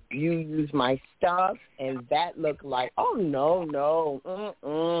you used my stuff, and that looked like, oh, no, no,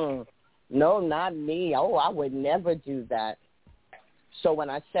 not me. Oh, I would never do that. So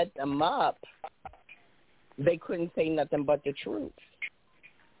when I set them up, they couldn't say nothing but the truth.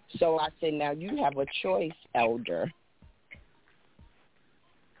 So I said, now you have a choice, Elder.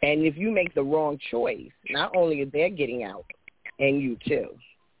 And if you make the wrong choice, not only are they getting out, and you too.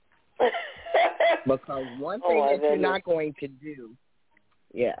 Because one thing that you're not going to do,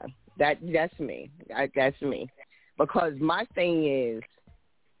 yeah, that's me. That's me. Because my thing is,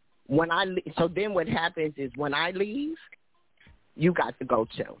 so then what happens is when I leave, you got to go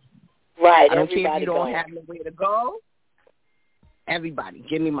too. Right. I don't care if you don't have nowhere to go. Everybody,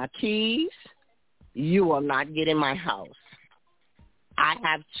 give me my keys. You will not get in my house. I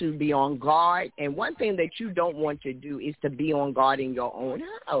have to be on guard. And one thing that you don't want to do is to be on guard in your own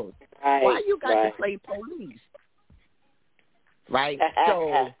house. Right. Why you got to play police? Right?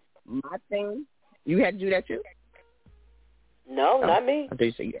 So my thing, you had to do that too? No, not me. I thought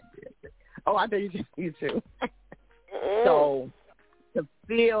you said you had to do that too. Oh, I thought you said you too. So to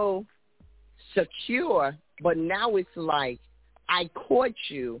feel secure, but now it's like I caught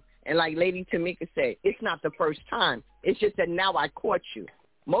you, and like Lady Tamika said, it's not the first time. It's just that now I caught you.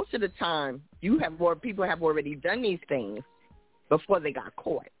 Most of the time, people have already done these things before they got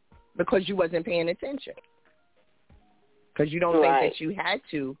caught because you wasn't paying attention. Because you don't think that you had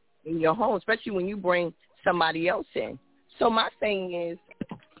to in your home, especially when you bring somebody else in. So my thing is,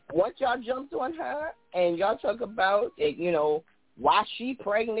 once y'all jumped on her and y'all talk about, why she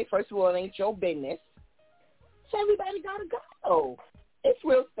pregnant, first of all, it ain't your business. So everybody got to go. It's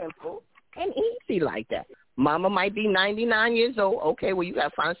real simple and easy like that. Mama might be 99 years old. Okay, well, you got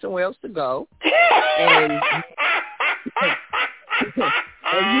to find somewhere else to go. And you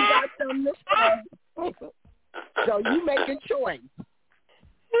got something to say. So you make a choice.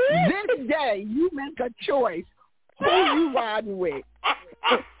 This day, you make a choice who you riding with.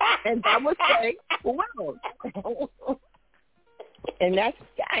 And I would say, well, and that's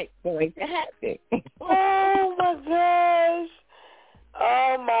going to happen. Oh,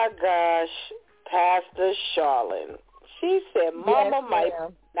 my gosh. Pastor Charlene. She said Mama might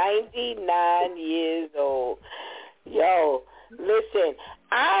be 99 years old. Yo, listen,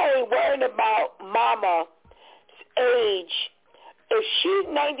 I ain't worried about Mama's age. If she's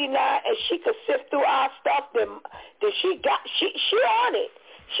 99 and she could sift through our stuff, then she on it.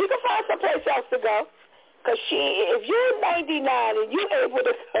 She can find someplace else to go. Because if you're 99 and you're able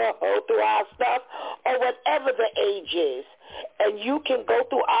to go through our stuff or whatever the age is, and you can go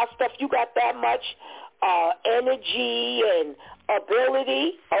through our stuff, you got that much energy and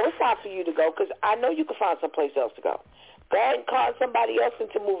ability, it's time for you to go, because I know you can find someplace else to go. Go ahead and call somebody else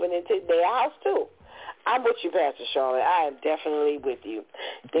into moving into their house, too. I'm with you, Pastor Charlotte. I am definitely with you.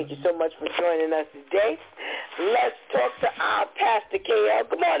 Thank you so much for joining us today. Let's talk to our Pastor KL.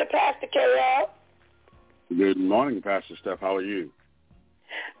 Good morning, Pastor KL. Good morning, Pastor Steph. How are you?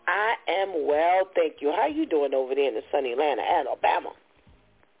 I am well, thank you. How are you doing over there in the sunny land of Alabama?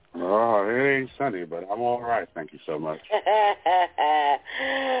 Oh, it ain't sunny, but I'm all right. Thank you so much.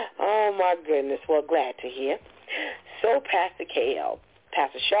 Oh, my goodness. Well, glad to hear. So, Pastor KL,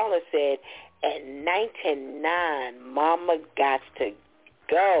 Pastor Charlotte said, at 99, Mama got to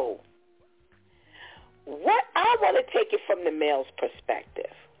go. What I want to take it from the male's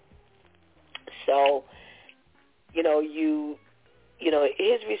perspective. So,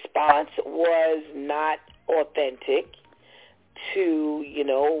 his response was not authentic to,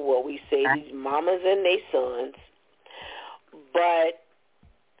 what we say, these mamas and their sons. But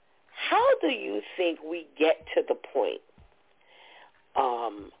how do you think we get to the point,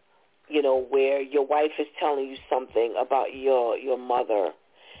 where your wife is telling you something about your mother,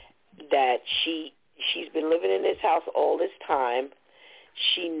 that she's been living in this house all this time?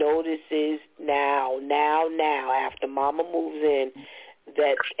 She notices now, after Mama moves in,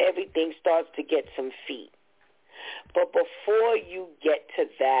 that everything starts to get some feet. But before you get to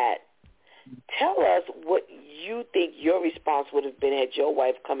that, tell us what you think your response would have been had your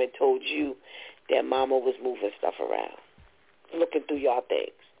wife come and told you that Mama was moving stuff around, looking through your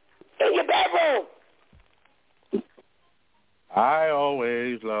things in your bedroom. I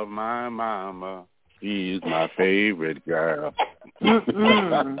always love my mama. She's my favorite girl. Oh,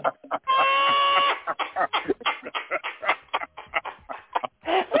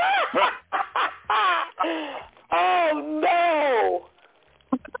 no.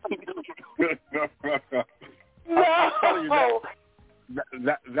 No. I'm telling you,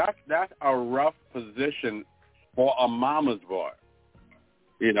 that's a rough position for a mama's boy.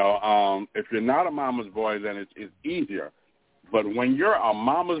 If you're not a mama's boy, then it's easier. But when you're a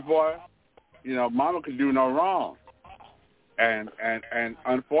mama's boy, Mama can do no wrong. And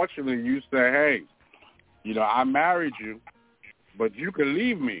unfortunately, you say, hey, I married you, but you can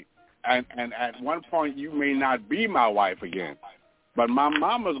leave me. And at one point, you may not be my wife again. But my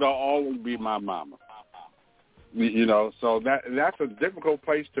mama's going to always be my mama. So that's a difficult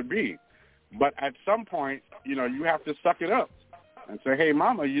place to be. But at some point, you have to suck it up and say, hey,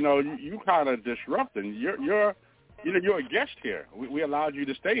 Mama, you kind of disrupting. You're a guest here. We allowed you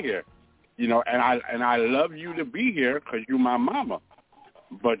to stay here. And I love you to be here because you're my mama.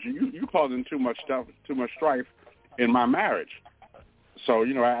 But you causing too much strife in my marriage. So,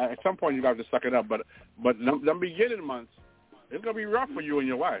 at some point you got to suck it up. But them beginning months, it's going to be rough for you and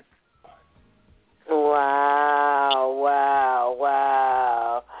your wife. Wow.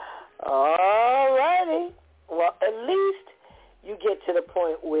 All righty. Well, at least you get to the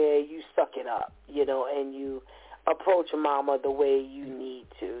point where you suck it up, and you approach Mama the way you need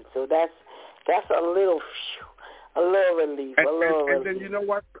to. So that's a little relief. And then you know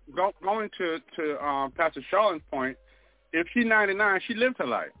what? Going to Pastor Charlotte's point, if she's 99, she lived her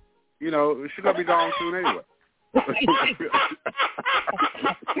life. She's gonna be gone soon anyway.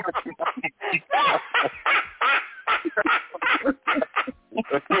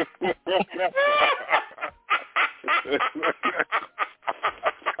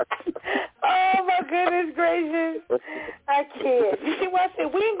 Oh my goodness gracious! I can't. You see what I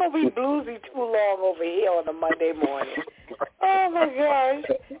said? We ain't gonna be bluesy too long over here on a Monday morning. Oh my gosh!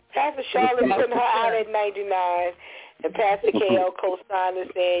 Pastor Charlotte putting her out at 99, and Pastor KL co-signing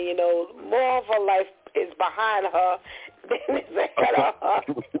saying, more of her life is behind her than is ahead of her.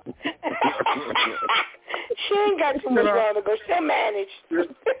 She ain't got too much long to go. She'll manage.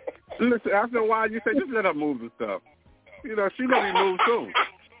 Listen, after a while, you say, just let her move the stuff. She's gonna be moved soon.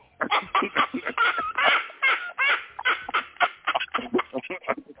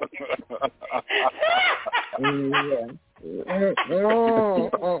 No.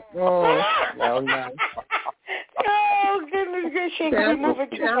 Oh, goodness gracious, she ain't gonna be moving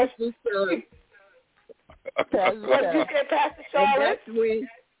too much. What you say, Pastor Charlotte?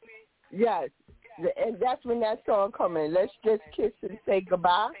 Yes, and that's when that song come in. Let's just kiss and say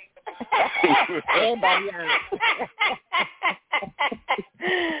goodbye. Everybody else.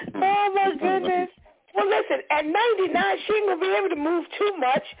 Oh, my goodness. Well, listen, at 99, she ain't going to be able to move too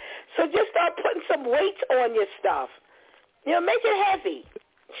much, so just start putting some weight on your stuff. Make it heavy.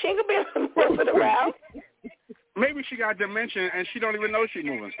 She ain't going to be able to move it around. Maybe she got dementia and she don't even know she's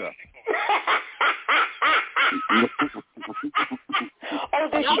moving stuff. Oh,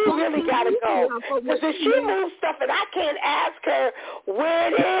 then she really got to go. Because if she moves stuff and I can't ask her where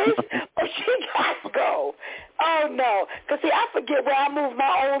it is, oh, she got to go. Oh, no. Because, see, I forget where I move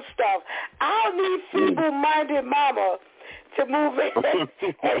my own stuff. I'll need feeble-minded mama to move it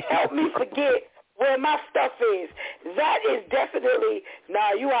and help me forget where my stuff is. That is definitely,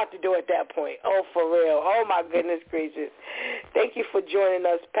 you have to do it at that point. Oh, for real. Oh, my goodness gracious. Thank you for joining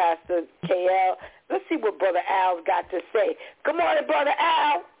us, Pastor KL. Let's see what Brother Al's got to say. Good morning, Brother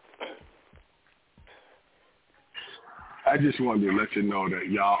Al. I just wanted to let you know that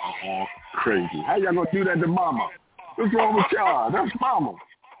y'all are all crazy. How y'all going to do that to Mama? What's wrong with y'all? That's Mama.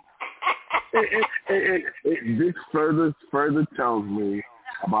 This further tells me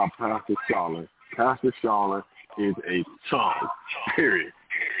about Pastor Charlotte. Pastor Charlotte is a thug, period.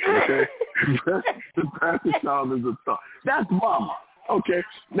 Okay? Pastor Charlotte is a thug. That's Mama. Okay?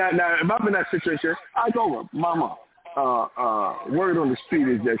 Now, if I'm in that situation, I go with Mama. Word on the street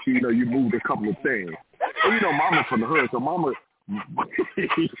is that, you moved a couple of things. And, Mama from the hood, so Mama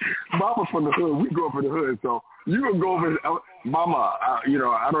from the hood, we grew up in the hood, so you gonna go over, Mama,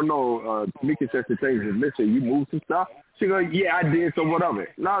 I don't know, Tamika said some things and listen, you moved some stuff? She go, yeah, I did, so what of it?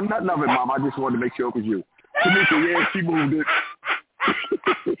 No, nothing of it, Mama, I just wanted to make sure it was you. Tamika, yeah, she moved it.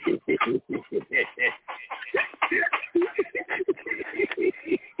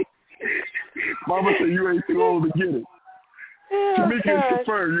 Mama said you ain't too old to get it. Tamika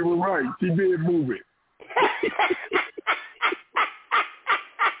confirmed you were right. She did move it.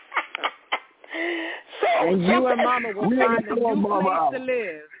 And you and Mama will find a new place to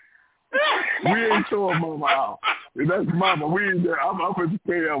live. We ain't throwing Mama out. That's Mama. I'm up in the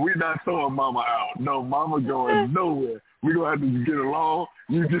tail. We not throwing Mama out. No, Mama going nowhere. We gonna have to get along.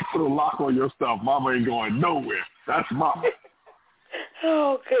 You just put a lock on your stuff. Mama ain't going nowhere. That's Mama.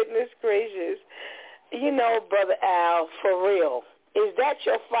 Oh, goodness gracious. Brother Al, for real, is that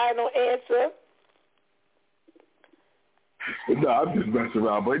your final answer? No, I'm just messing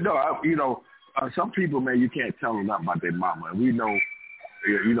around. But no, some people, man, you can't tell them nothing about their mama. And we know,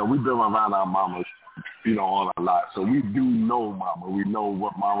 we've been around our mamas, all our lives. So we do know Mama. We know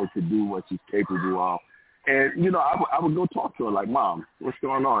what Mama can do, what she's capable of. And, I would go talk to her like, Mom, what's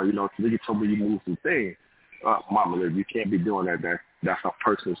going on? Nigga told me you moved some things. Mama, you can't be doing that. That's our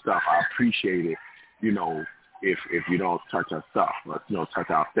personal stuff. I appreciate it, if you don't touch our stuff, or, touch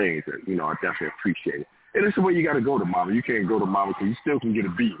our things. I definitely appreciate it. And it's the way you got to go to Mama. You can't go to Mama because you still can get a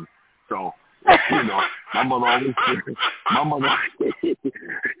beating. So, my mother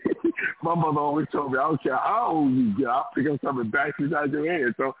always told me, I don't care how old you get, I'll pick up something back inside your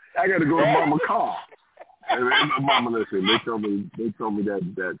hand. So I got to go to Mama car. And Mama, listen, they told me that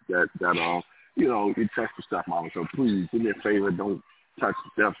you touch the stuff, Mama. So please do me a favor, don't touch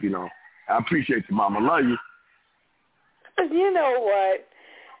the stuff. I appreciate you, Mama. Love you. You know what?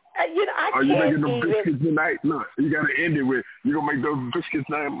 I Are you can't making the biscuits tonight? Look, you got to end it with, you going to make those biscuits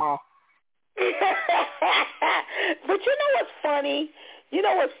tonight, Mom? But what's funny?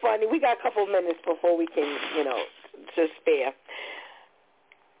 We got a couple of minutes before we can, to spare.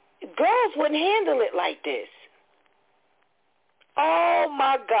 Girls wouldn't handle it like this. Oh,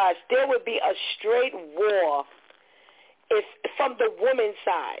 my gosh. There would be a straight war from the woman's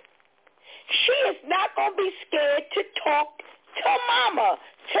side. She is not going to be scared to talk to Mama,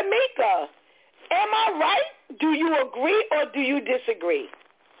 Tamika. Am I right? Do you agree or do you disagree?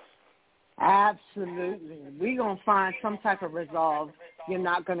 Absolutely. We're going to find some type of resolve. You're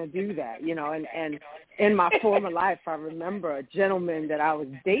not going to do that, and in my former life, I remember a gentleman that I was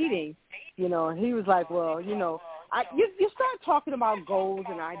dating, and he was like, well, you start talking about goals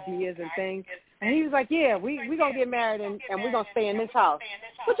and ideas and things, and he was like, yeah, we going to get married and we're going to stay in this house.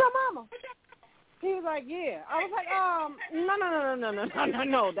 With your mama. He was like, yeah. I was like,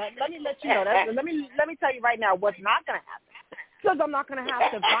 no. Let me let you know. Let me tell you right now what's not going to happen. Because I'm not going to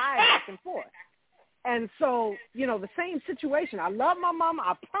have to vibe back and forth. And so, the same situation. I love my mama.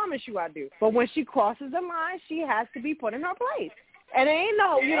 I promise you I do. But when she crosses the line, she has to be put in her place. And it ain't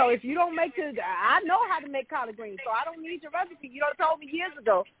if you don't make I know how to make collard greens, so I don't need your recipe. You done told me years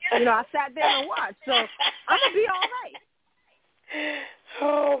ago. I sat there and watched. So I'm going to be all right.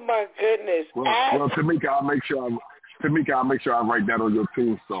 Oh, my goodness. Well, Tamika, I'll make sure I write that on your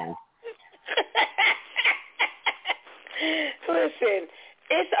tombstone. Listen,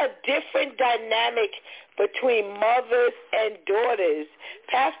 it's a different dynamic between mothers and daughters.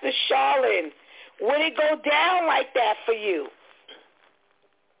 Pastor Charlene, would it go down like that for you?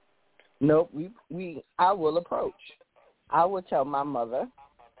 Nope. I will approach. I will tell my mother,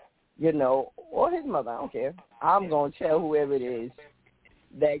 or his mother, I don't care. I'm going to tell whoever it is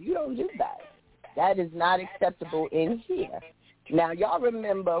that you don't do that. That is not acceptable in here. Now, y'all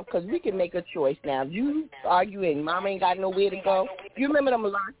remember, because we can make a choice now. If you arguing, mom ain't got nowhere to go. You remember them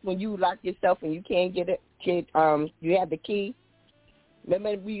locks when you lock yourself and you can't get it? You have the key.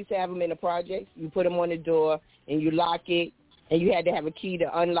 Remember we used to have them in the projects? You put them on the door and you lock it, and you had to have a key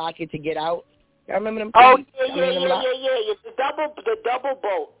to unlock it to get out. Y'all remember them keys? Oh, yeah. The double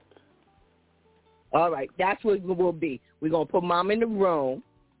bolt. All right, that's what it will be. We're going to put mom in the room.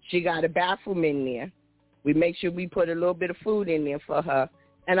 She got a bathroom in there. We make sure we put a little bit of food in there for her,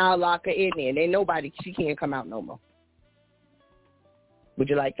 and I'll lock her in there. And ain't nobody, she can't come out no more. Would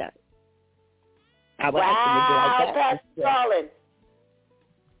you like that? I would ask her, would you like that? Pastor Darling.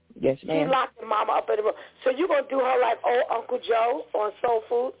 Yes, ma'am. She locked the mama up in the room. So you going to do her like old Uncle Joe on Soul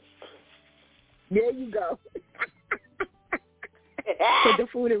Food? There you go. Put the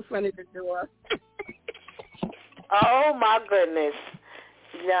food in front of the door. Oh, my goodness.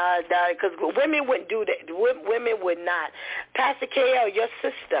 No, because women wouldn't do that. Women would not. Pastor KL, your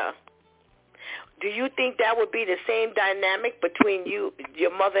sister, do you think that would be the same dynamic between you,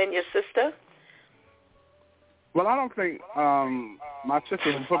 your mother, and your sister? Well, I don't think my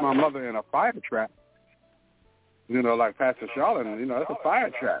sister would put my mother in a fire trap. You know, like Pastor Charlotte, you know, that's a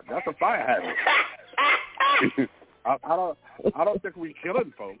fire trap. That's a fire hazard. I don't think we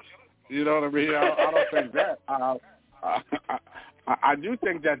killing folks. You know what I mean? I don't think that. I do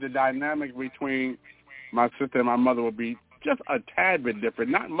think that the dynamic between my sister and my mother would be just a tad bit different.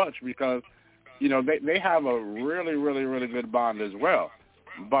 Not much because, you know, they have a really, really, really good bond as well.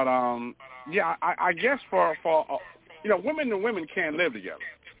 But, yeah, I guess for you know, women and women can't live together.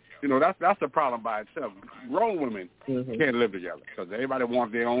 You know, that's the problem by itself. Grown women can't live together because everybody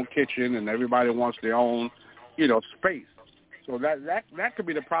wants their own kitchen and everybody wants their own, you know, space. So that could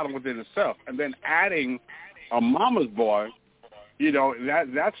be the problem within itself. And then adding a mama's boy, you know,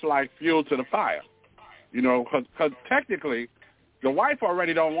 that's like fuel to the fire. You know, because technically the wife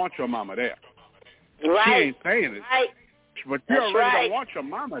already don't want your mama there. Right. She ain't saying it. Right. But you already don't want your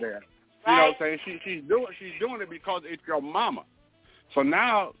mama there. You know what I'm saying? She's doing it because it's your mama. So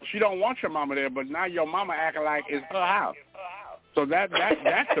now she don't want your mama there, but now your mama acting like it's her house. So that's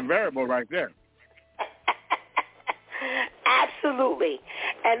the variable right there. Absolutely.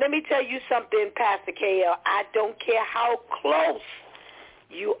 And let me tell you something, Pastor KL. I don't care how close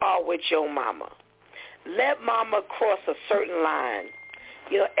you are with your mama. Let mama cross a certain line.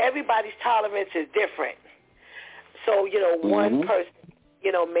 You know, everybody's tolerance is different. So, you know, one person,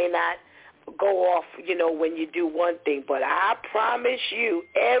 you know, may not go off, you know, when you do one thing. But I promise you,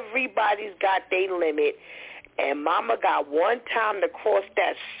 everybody's got their limit. And mama got one time to cross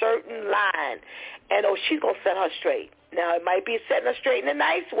that certain line. And, she's going to set her straight. Now, it might be setting her straight in a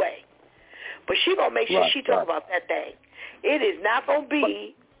nice way. But she's going to make sure she talk about that thing. It is not going to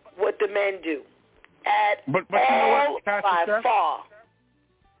be what the men do. But you know what, Pastor by Steph? far.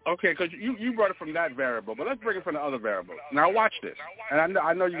 Okay, because you brought it from that variable, but let's bring it from the other variable. Now watch this, and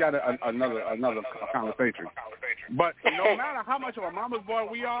I know you got another conversation. But no matter how much of a mama's boy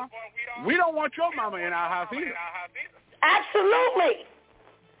we are, we don't want your mama in our house either. Absolutely.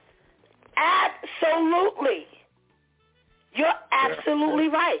 Absolutely. You're absolutely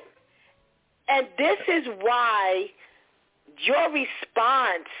right. And this is why your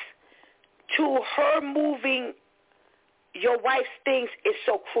response to her moving your wife's things is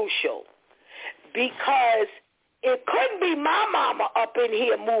so crucial, because it couldn't be my mama up in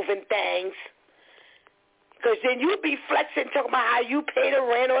here moving things, because then you'd be flexing, talking about how you pay the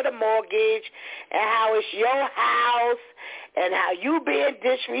rent or the mortgage and how it's your house and how you being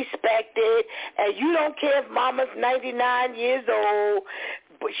disrespected, and you don't care if mama's 99 years old,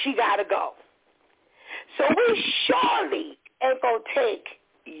 but she got to go. So we surely ain't going to take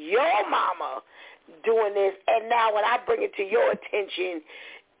your mama doing this, and now when I bring it to your attention,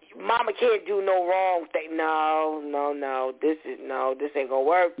 mama can't do no wrong thing. No, this ain't gonna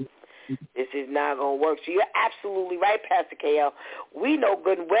work. This is not gonna work. So you're absolutely right, Pastor KL. We know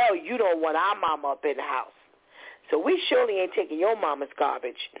good and well you don't want our mama up in the house. So we surely ain't taking your mama's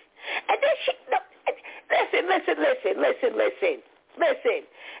garbage. And then listen,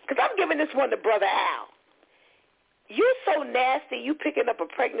 because I'm giving this one to Brother Al. You so nasty, you picking up a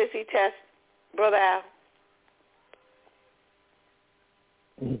pregnancy test, Brother Al?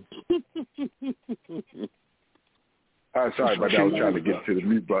 Sorry about that. I was trying to get to the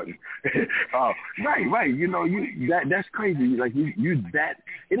mute button. Right. You know, that's crazy. Like you that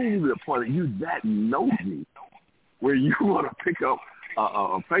it ain't even a point that you that nosy where you want to pick up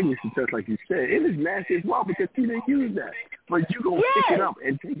a pregnancy test, like you said. It is nasty as well because you didn't use that, but you gonna pick it up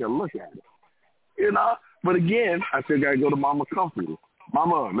and take a look at it. You know. But again, I still gotta go to Mama comfortable.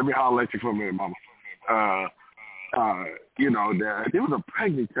 Mama, let me holler at you for a minute, Mama. there was a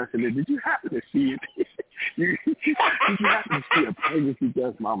pregnancy test in there. Did you happen to see it? Did you happen to see a pregnancy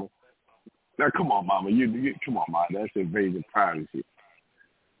test, Mama? Now, come on, Mama. Come on, Mama. That's invasive privacy.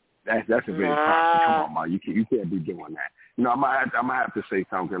 That's invasive privacy. Come on, Mama. You can't be doing that. I'm gonna have to say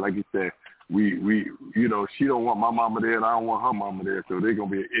something. Like you said, we she don't want my mama there, and I don't want her mama there, so there's gonna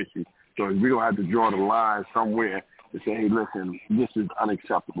be an issue. So we're gonna have to draw the line somewhere to say, hey, listen, this is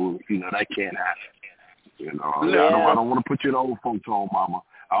unacceptable. That can't happen. I don't want to put you in the old folks home, Mama.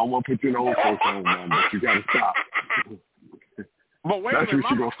 I don't want to put you in the old folks home, Mama. But you gotta stop. But wait that's a minute, when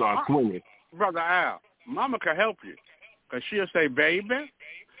she's gonna start swinging. Brother Al, Mama can help you, because she'll say, baby,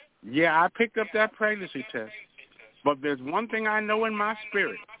 yeah, I picked up that pregnancy test, but there's one thing I know in my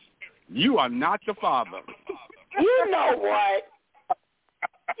spirit. You are not the father. You know what?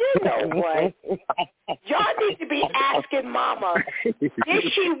 Y'all need to be asking Mama, did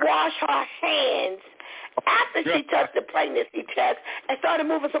she wash her hands after she took the pregnancy test and started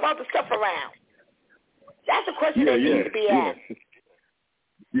moving some other stuff around? That's a question that needs to be asked.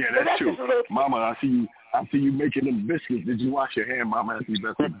 Yeah, that's true. Mama, I see you making them biscuits. Did you wash your hand, Mama, after you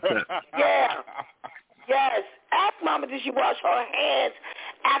took the test? Yeah. Yes. Ask Mama, did she wash her hands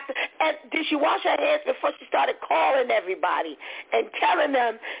after? And did she wash her hands before she started calling everybody and telling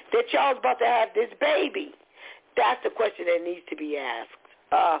them that y'all was about to have this baby? That's the question that needs to be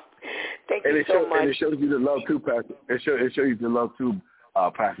asked. Thank you so much. And it shows you the love too, Pastor. It shows you the love too,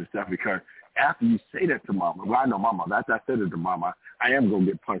 Pastor Steph, because after you say that to Mama, well, I know Mama. After I said it to Mama, I am gonna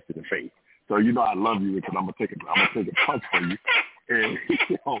get punched in the face. So I love you because I'm gonna take a punch for you. And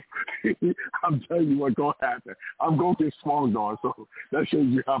I'm telling you what's gonna happen. I'm gonna get swung on. So that shows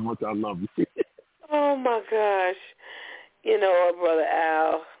you how much I love you. Oh my gosh, Brother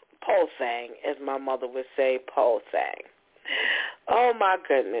Al, Paul sang, as my mother would say, Paul sang. Oh my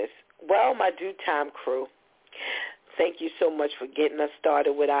goodness. Well, my due time crew, thank you so much for getting us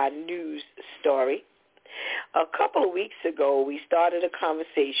started with our news story. A couple of weeks ago, we started a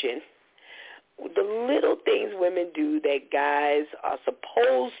conversation with the little things women do that guys are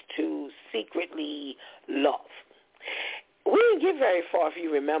supposed to secretly love. We didn't get very far, if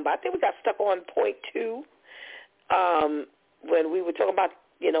you remember. I think we got stuck on point 2 when we were talking about,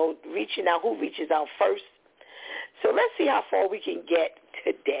 reaching out, who reaches out first. So let's see how far we can get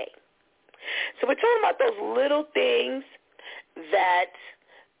today. So we're talking about those little things that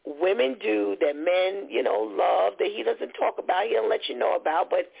women do that men, love, that he doesn't talk about, he doesn't let you know about,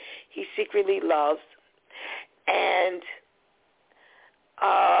 but he secretly loves. And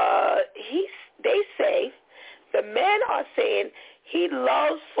they say, the men are saying he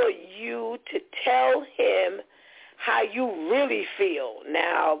loves for you to tell him how you really feel.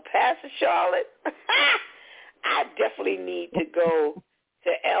 Now, Pastor Charlotte, I definitely need to go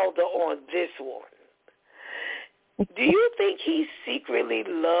to Elder on this one. Do you think he secretly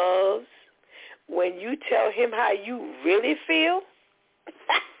loves when you tell him how you really feel?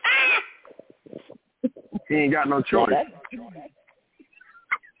 He ain't got no choice.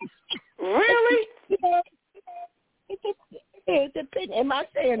 Really? It depends. Am I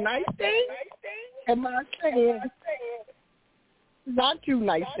saying nice things? Am I saying not too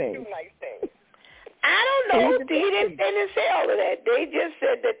nice things? I don't know. They didn't say all of that. They just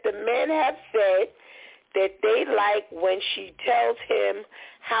said that the men have said that they like when she tells him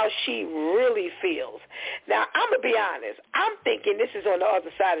how she really feels. Now, I'm going to be honest. I'm thinking this is on the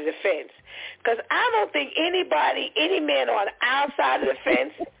other side of the fence, because I don't think any man on our side of the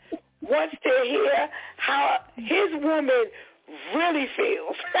fence wants to hear how his woman really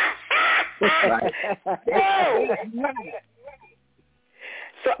feels. No.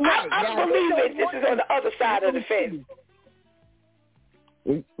 So I'm believing this is on the other side of the fence.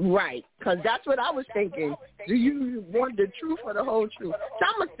 Right, because that's what I was thinking. Do you want the truth or the whole truth?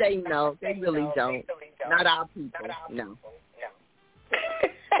 Some would say no, they really don't. Not our people, no.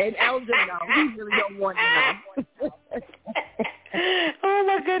 And Elder, no, he really don't want to know. Oh,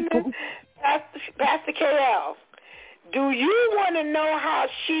 my goodness. Pastor KL, do you want to know how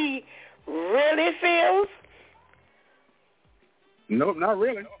she really feels? Nope, not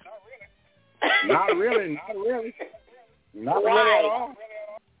really. Not really. Not Why? really at all.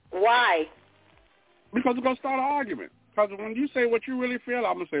 Why? Because it's going to start an argument. Because when you say what you really feel,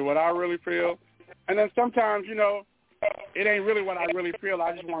 I'm going to say what I really feel. And then sometimes, it ain't really what I really feel.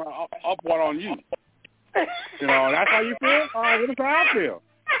 I just want to up one on you. That's how you feel? All right, that's how I feel.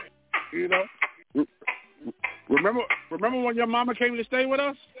 Remember when your mama came to stay with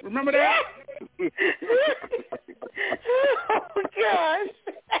us? Remember that? Oh, gosh.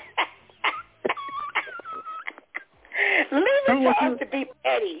 Leave it to us to be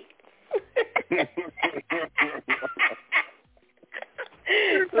petty.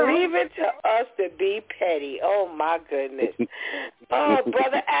 Leave it to us to be petty. Oh, my goodness. Oh,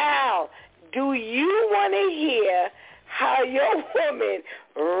 Brother Al, do you want to hear how your woman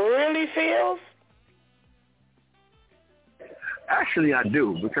really feels? Actually, I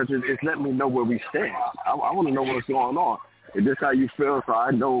do, because it's letting me know where we stand. I want to know what's going on. Is this how you feel? So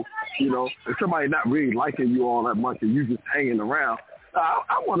I know, if somebody not really liking you all that much and you just hanging around,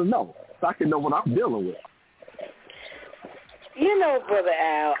 I want to know so I can know what I'm dealing with. Brother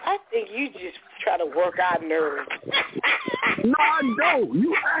Al, I think you just try to work our nerves. No, I don't.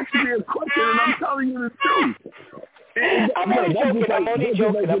 You asked me a question, and I'm telling you the truth. I'm only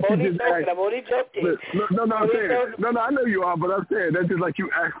joking. No, I know you are, but I'm saying that's just like you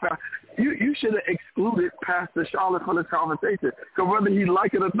asked. You should have excluded Pastor Charlotte from this conversation, because whether he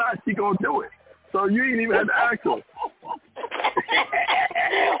like it or not, she gonna do it. So you ain't even had to ask her.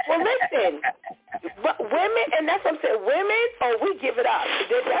 Well, listen, women, and that's what I'm saying. Women, we give it up.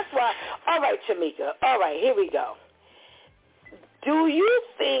 That's why. All right, Shamika. All right, here we go. Do you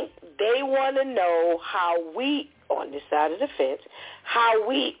think they want to know how we, on this side of the fence, how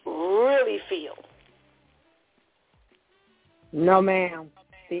we really feel? No, ma'am.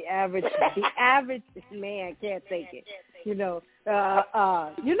 The average man can't take it. That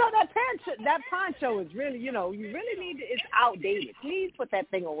poncho is really, you really need to, it's outdated. Please put that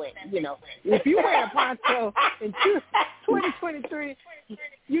thing away. If you wear a poncho in 2023,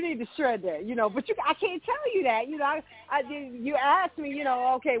 you need to shred that. But I can't tell you that. You asked me,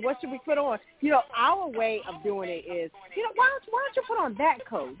 okay, what should we put on? Our way of doing it is, why don't you put on that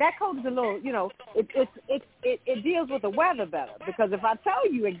coat? That coat is a little, it deals with the weather better, because if I tell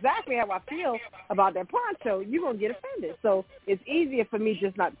you exactly how I feel about that poncho, you're going to get offended. So it's easier for me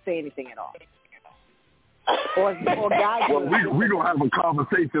just not to say anything at all. Or guys. Well, we're going to have a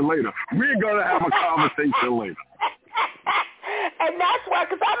conversation later. We're going to have a conversation later. And that's why,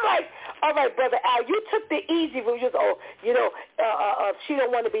 because I'm like, all right, Brother Al, you took the easy route. She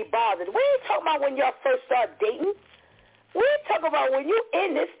don't want to be bothered. We ain't talking about when y'all first start dating. We talking about when you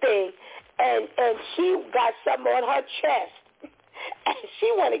in this thing and she got something on her chest and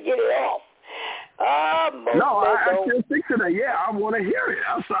she want to get it off. No, I can't think to that. Yeah, I want to hear it.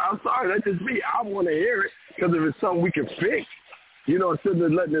 I'm sorry. That's just me. I want to hear it, because if it's something we can fix, instead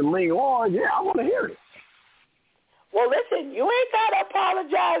of letting it linger on, yeah, I want to hear it. Well, listen, you ain't got to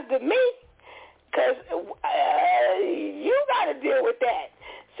apologize to me, because you got to deal with that.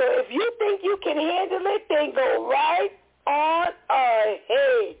 So if you think you can handle it, then go right on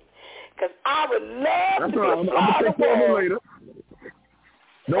ahead, because I would love to be a fly on the wall.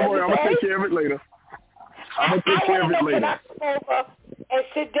 Don't worry, I'm going to take care of it later. I'm going to take care of it later. I come over and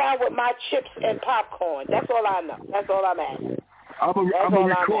sit down with my chips and popcorn. That's all I know. That's all I'm asking. I'm going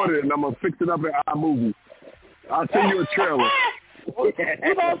to record it, and I'm going to fix it up in iMovie. I'll send you a trailer. We're going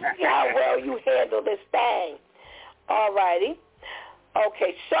to see how well you handle this thing. All righty.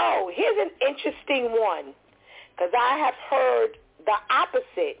 Okay, so here's an interesting one, because I have heard the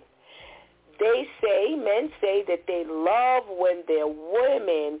opposite. Men say that they love when their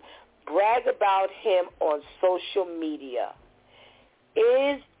women brag about him on social media.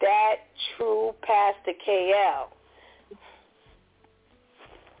 Is that true, Pastor KL?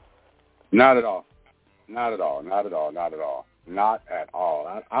 Not at all. Not at all. Not at all. Not at all. Not at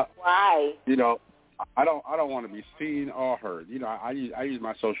all. Why? I don't want to be seen or heard. I use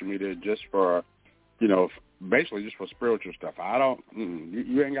my social media just for, basically just for spiritual stuff. I don't.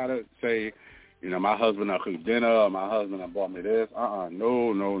 You ain't got to say, my husband cooked dinner, or my husband bought me this.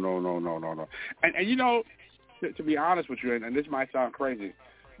 No. And to be honest with you, and this might sound crazy,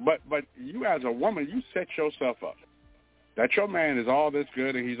 but you as a woman, you set yourself up. That your man is all this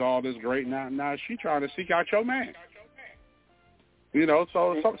good and he's all this great. Now she trying to seek out your man.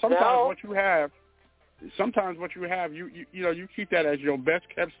 So sometimes what you have, you keep that as your best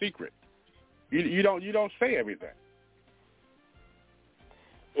kept secret. You don't say everything.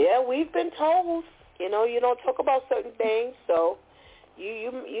 Yeah, we've been told, you don't talk about certain things, so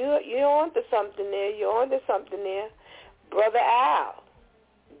you're on to something there. You're on to something there. Brother Al,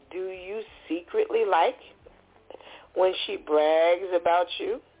 do you secretly like when she brags about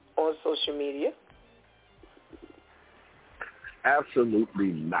you on social media?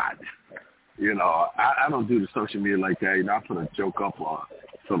 Absolutely not. I don't do the social media like that. I put a joke up on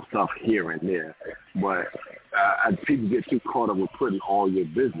some stuff here and there, but people get too caught up with putting all your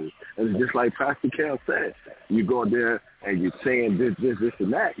business. And it's just like Pastor Cal said, you go there and you're saying this,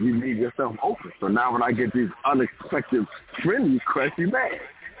 and that. You leave yourself open. So now when I get these unexpected friend requests, you mad.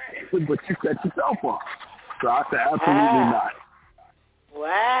 But you set yourself up. So I said absolutely not.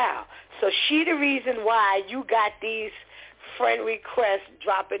 Wow. So she the reason why you got these friend requests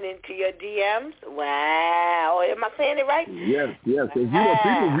dropping into your DMs? Wow. Am I saying it right? Yes.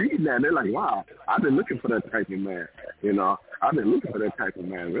 People read that. They're like, wow, I've been looking for that type of man. I've been looking for that type of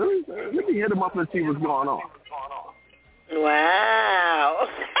man. Really? Let me hit him up and see what's going on. Wow.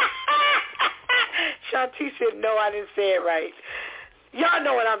 Shanti said, no, I didn't say it right. Y'all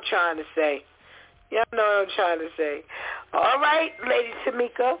know what I'm trying to say. All right, Lady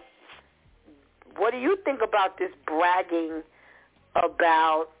Tamika, what do you think about this bragging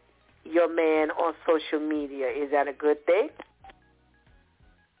about your man on social media? Is that a good thing?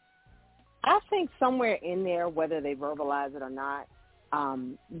 I think somewhere in there, whether they verbalize it or not,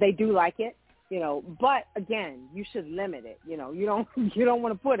 they do like it, But again, you should limit it. You don't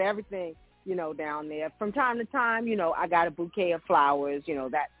want to put everything, down there. From time to time, I got a bouquet of flowers.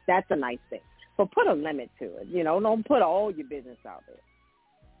 That's a nice thing. But put a limit to it. Don't put all your business out there.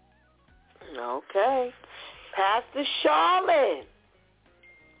 Okay, Pastor Charlotte,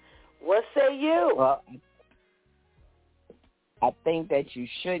 what say you? Well, I think that you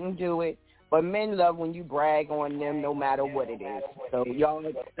shouldn't do it. But men love when you brag on them no matter what it is. So y'all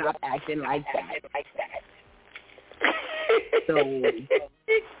stop acting like that.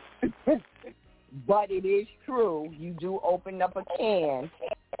 But it is true. You do open up a can,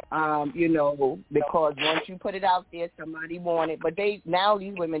 because once you put it out there, somebody want it. But now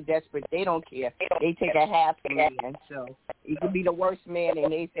these women desperate. They don't care. They take a half a man. So it could be the worst man,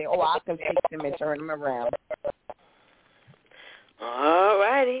 and they say, I can fix him and turn him around. All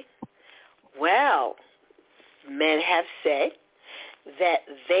righty. Well, men have said that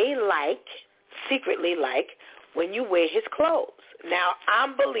they secretly like, when you wear his clothes. Now,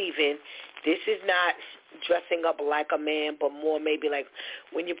 I'm believing this is not dressing up like a man, but more maybe like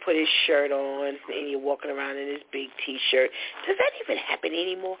when you put his shirt on and you're walking around in his big T-shirt. Does that even happen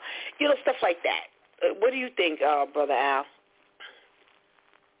anymore? Stuff like that. What do you think, Brother Al?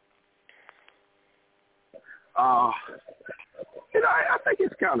 I think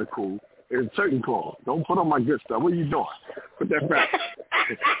it's kind of cool. In certain clothes. Don't put on my good stuff. What are you doing? Put that back.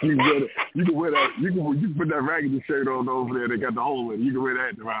 You can wear that. You can put that raggedy shirt on over there. They got the hole in it. You can wear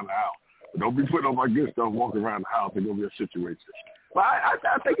that around the house. But don't be putting on my good stuff walking around the house. It's gonna be a situation. But I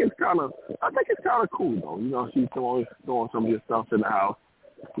think it's kind of cool though. She's throwing some of your stuff in the house.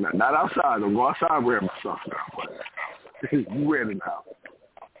 Not outside. Don't go outside wearing my stuff now. But you wear it in the house.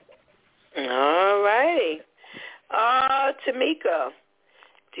 All righty. Tamika,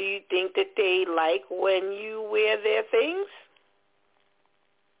 do you think that they like when you wear their things?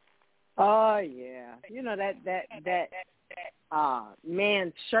 Oh yeah, that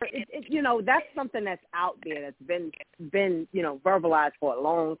man's shirt. That's something that's out there that's been verbalized for a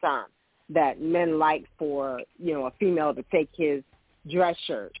long time. That men like for a female to take his dress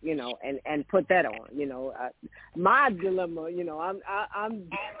shirt, and put that on. My dilemma, I'm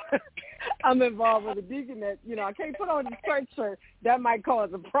I'm involved with a deacon that I can't put on the church shirt. That might cause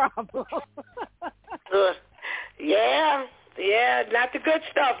a problem. Yeah, not the good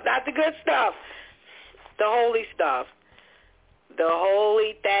stuff. The holy stuff. The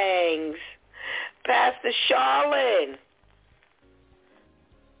holy things. Pastor Charlotte,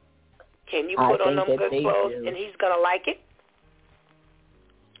 can you put on them good clothes and he's going to like it?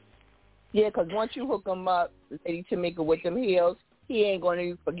 Yeah, because once you hook him up, Lady Tamika, with them heels, he ain't going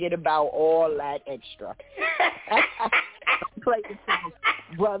to forget about all that extra. Play yourself,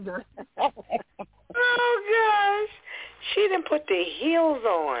 brother. Oh, gosh. She didn't put the heels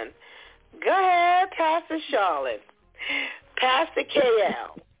on. Go ahead, Pastor Charlotte. Pastor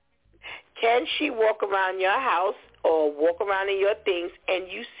KL, can she walk around your house or walk around in your things and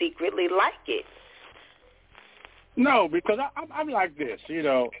you secretly like it? No, because I'm like this,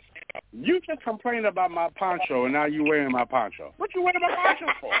 You just complained about my poncho, and now you wearing my poncho. What you wearing my poncho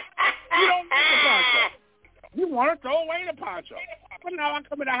for? You don't want the poncho. You want to throw away the poncho. But now I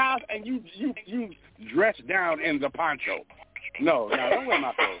come in the house, and you dress down in the poncho. No, don't wear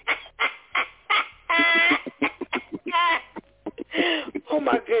my clothes. Oh,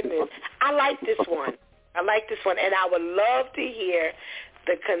 my goodness. I like this one, and I would love to hear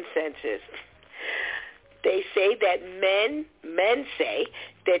the consensus. They say that men say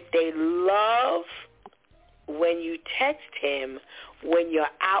that they love when you text him when you're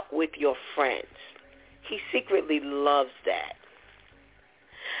out with your friends. He secretly loves that.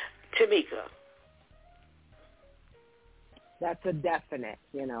 Tamika. That's a definite,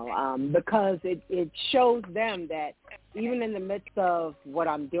 because it shows them that even in the midst of what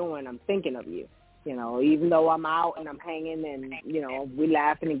I'm doing, I'm thinking of you. Even though I'm out and I'm hanging and, we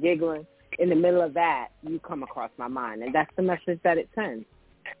laughing and giggling, in the middle of that, you come across my mind. And that's the message that it sends.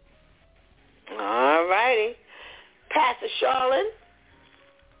 All righty. Pastor Charlene,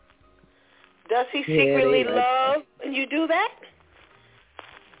 does he secretly love when you do that?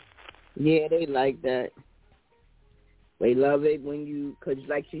 Yeah, they like that. They love it when you, because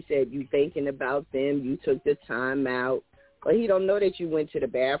like she said, you thinking about them, you took the time out. But he don't know that you went to the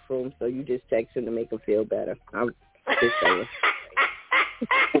bathroom, so you just text him to make him feel better. I'm just saying.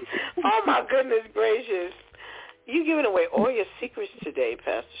 Oh, my goodness gracious. You giving away all your secrets today,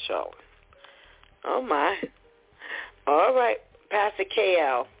 Pastor Charlotte. Oh, my. All right, Pastor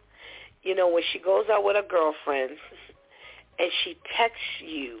KL. You know, when she goes out with her girlfriends and she texts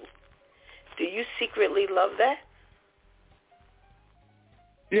you, do you secretly love that?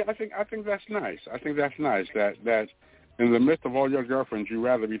 Yeah, I think that's nice. I think that's nice that in the midst of all your girlfriends, you'd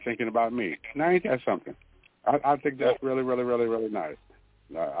rather be thinking about me. Now, ain't that something? I think that's really, really, really, really nice.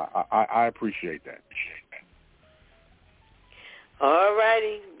 I appreciate that. All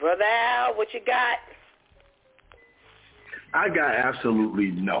righty. Brother Al, what you got? I got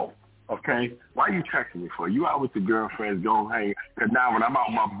absolutely no. Okay? Why you texting me for? You out with the girlfriends, go hang. Because now when I'm out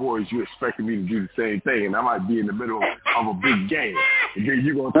with my boys, you expecting me to do the same thing. And I might be in the middle of a big game. And then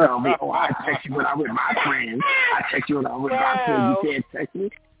you're going to tell me, oh, I text you when I'm with my friends. I text you when I'm with my friends. You can't text me.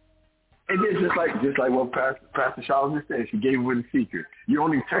 And then just like what Pastor Charles just said, she gave away the secret. You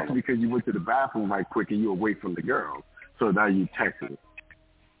only text me because you went to the bathroom right quick and you were away from the girls. So now you text me.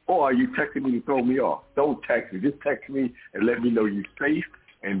 Or are you texting me to throw me off? Don't text me. Just text me and let me know you're safe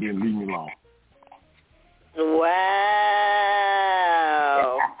and then leave me alone. Wow.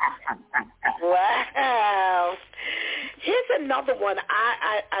 Wow. Here's another one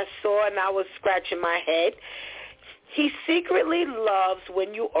I saw and I was scratching my head. He secretly loves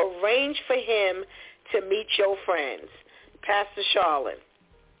when you arrange for him to meet your friends. Pastor Charlene.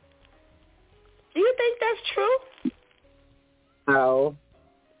 Do you think that's true? No.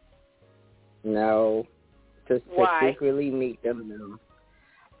 To secretly meet them, no.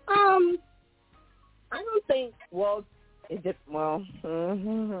 I don't think,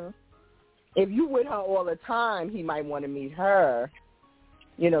 if you with her all the time, he might want to meet her,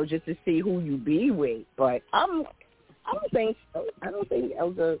 just to see who you be with. But I don't think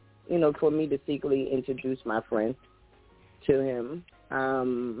Elder, for me to secretly introduce my friends to him.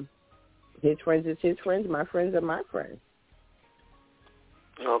 His friends is his friends. My friends are my friends.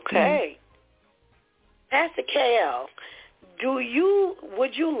 Okay. Pastor KL,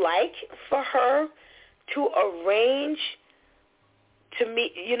 would you like for her to arrange to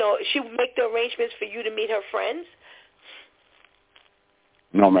meet, she would make the arrangements for you to meet her friends?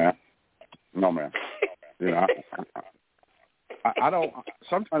 No, ma'am. I don't.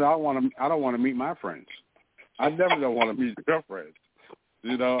 Sometimes I don't want to meet my friends. I definitely don't want to meet your friends.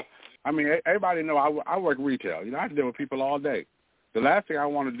 I mean, everybody know I work retail. I deal with people all day. The last thing I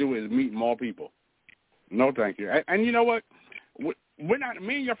want to do is meet more people. No, thank you. And you know what? We're not.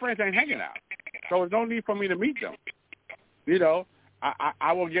 Me and your friends ain't hanging out, so there's no need for me to meet them.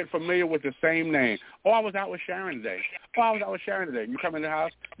 I will get familiar with the same name. Oh, I was out with Sharon today. You come in the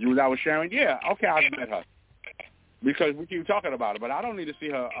house. You was out with Sharon. Yeah, okay, I met her. Because we keep talking about it, but I don't need to see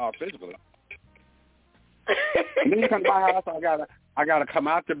her physically. And then you come to my house, I gotta come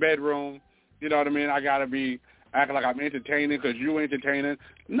out the bedroom. You know what I mean? I gotta be acting like I'm entertaining because you entertaining.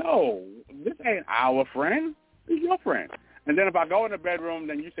 No, this ain't our friend. This is your friend. And then if I go in the bedroom,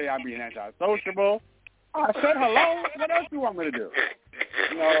 then you say I'm being antisociable. I said hello. What else do you want me to do?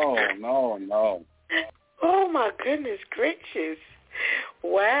 No. Oh, my goodness gracious.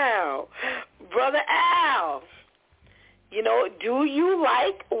 Wow. Brother Al, do you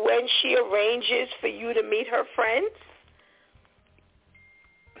like when she arranges for you to meet her friends?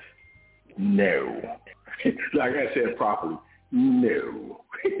 No. Like I said properly, no.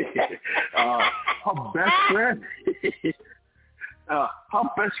 Her best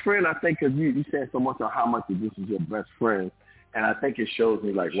friend, I think, because you said so much on how much this is your best friend, and I think it shows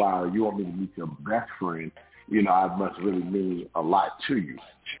me like, wow, you want me to meet your best friend, I must really mean a lot to you.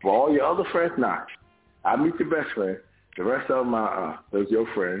 For all your other friends, nah. I meet your best friend. The rest of them are those your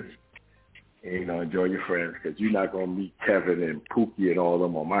friends. And, enjoy your friends, because you're not going to meet Kevin and Pookie and all of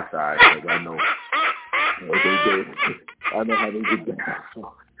them on my side, because I know I know how they get down.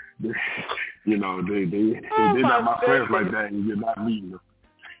 So, they're not my friends like that, and you're not meeting them.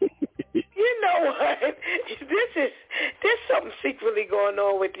 You know what? There's something secretly going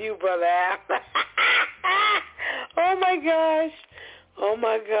on with you, Brother Al. Oh, my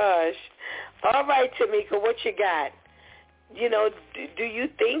gosh. All right, Tamika, what you got? Do you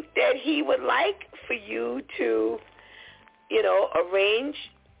think that he would like for you to, arrange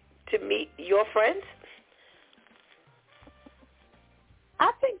to meet your friends?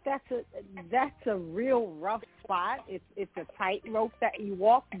 I think that's a real rough spot. It's a tightrope that you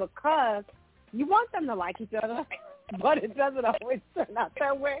walk because you want them to like each other, but it doesn't always turn out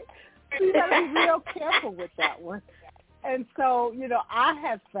that way. So you got to be real careful with that one. And so, I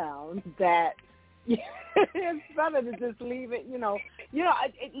have found that it's better to just leave it.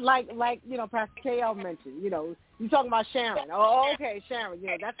 Like Pastor K.L. mentioned. You talking about Sharon? Oh, okay, Sharon.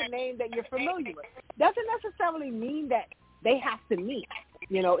 That's a name that you're familiar with. Doesn't necessarily mean that they have to meet.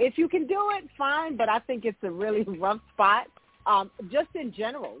 If you can do it, fine. But I think it's a really rough spot. Just in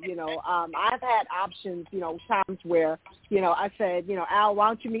general, I've had options, times where, I said, Al, why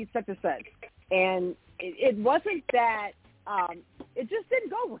don't you meet such and such? And it wasn't that, it just didn't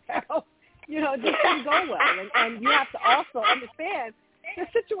go well. It just didn't go well. And you have to also understand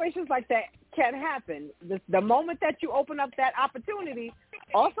that situations like that can happen. The moment that you open up that opportunity,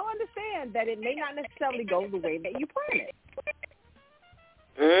 also understand that it may not necessarily go the way that you planned it.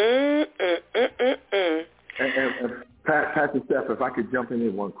 And Pastor Steph, if I could jump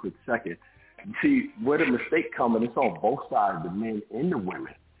in one quick second. See, where the mistake coming, it's on both sides, the men and the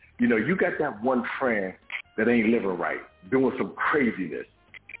women. You got that one friend that ain't living right, doing some craziness.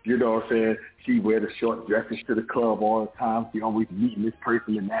 You know what I'm saying? She wear the short dresses to the club all the time. She always meeting this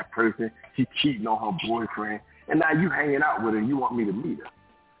person and that person. She cheating on her boyfriend. And now you hanging out with her and you want me to meet her.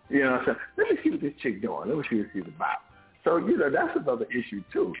 You know what I'm saying? Let me see what this chick doing. Let me see what she's about. So, that's another issue,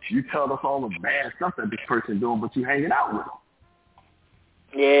 too. You tell us all the bad stuff that this person doing, but you hanging out with them.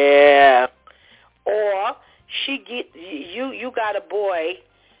 Yeah. Or you got a boy,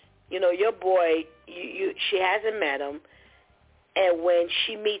 your boy, she hasn't met him, and when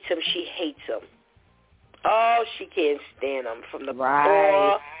she meets him, she hates him. Oh, she can't stand him from the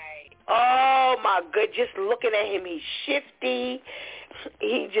right. Oh, my God. Just looking at him, he's shifty.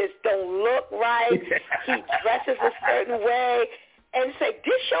 He just don't look right. He dresses a certain way. And say,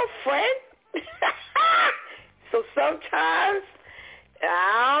 this your friend? So sometimes,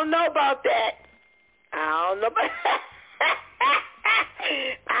 I don't know about that.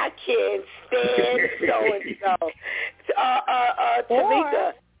 I can't stand so-and-so.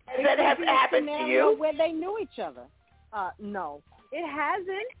 Tamika, has that ever happened to you? Where they knew each other. No, it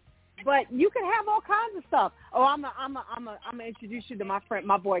hasn't. But you can have all kinds of stuff. Oh, I'm gonna introduce you to my friend,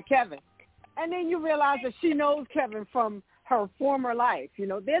 my boy Kevin, and then you realize that she knows Kevin from her former life.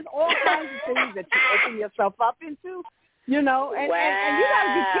 There's all kinds of things that you open yourself up into. And you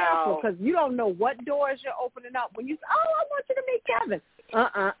gotta be careful because you don't know what doors you're opening up when you say, "Oh, I want you to meet Kevin."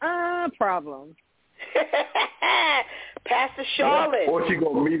 Problem. Pastor Charlotte. Or she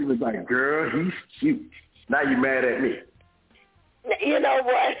gonna meet him and like, girl, he's cute. Now you mad at me. You know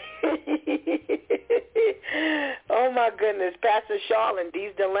what? Oh, my goodness. Pastor Charlene,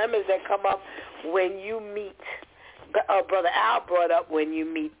 these dilemmas that come up when you meet, Brother Al brought up when you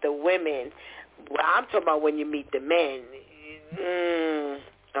meet the women. Well, I'm talking about when you meet the men.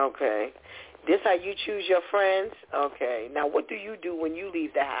 Okay. This how you choose your friends? Okay. Now, what do you do when you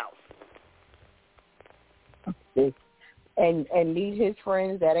leave the house? And meet his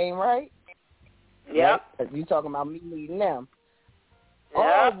friends that ain't right? Yep. Right? You talking about me meeting them. Yep.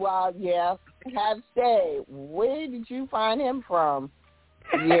 Oh, well, yeah. Have said, where did you find him from?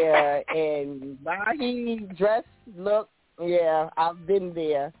 Yeah, and how he dressed, look, yeah, I've been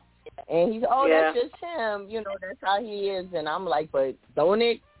there. And he's, that's just him. That's how he is. And I'm like, but don't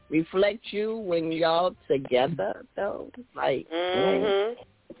it reflect you when y'all together, though? Like, So,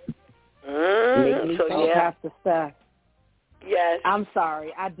 Pastor Steph. Yes. I'm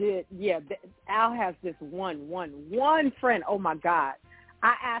sorry. I did. Yeah, Al has this one friend. Oh, my God.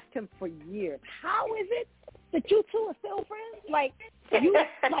 I asked him for years, how is it that you two are still friends?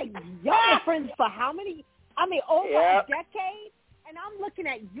 Y'all are friends for how many? Over a decade? And I'm looking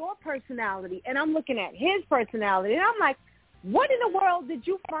at your personality, and I'm looking at his personality, and I'm like, what in the world did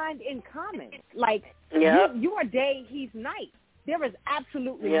you find in common? You are day, he's night. There is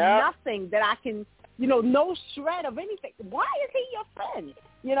absolutely nothing that I can, no shred of anything. Why is he your friend?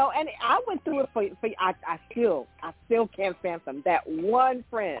 And I went through it for I still can't fathom that one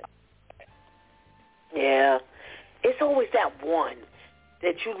friend. Yeah. It's always that one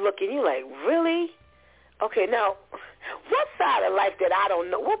that you look and you're like, really? Okay, now, what side of life that I don't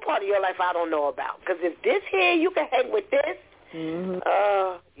know, what part of your life I don't know about? Because if this here, you can hang with this.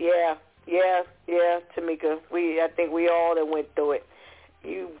 Tamika, I think we all that went through it.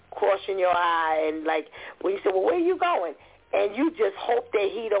 You caution your eye and when you say, well, where are you going? And you just hope that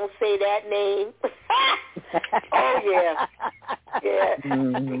he don't say that name. Oh, yeah. Yeah.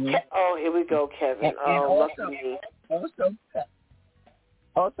 Mm-hmm. Oh, here we go, Kevin.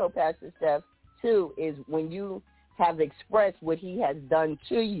 Also, Pastor Steph, too, is when you have expressed what he has done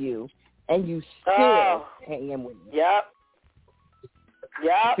to you, and you still hang him with me. Yep.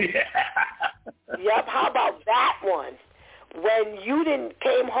 How about that one? When you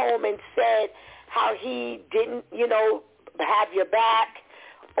came home and said how he didn't, have your back,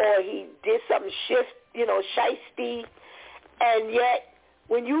 or he did something shiesty, and yet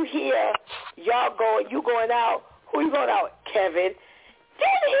when you hear you going out, who you going out? Kevin.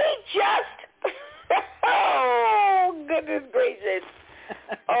 Did he just? Oh, goodness gracious.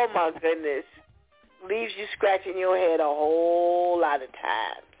 Oh, my goodness. Leaves you scratching your head a whole lot of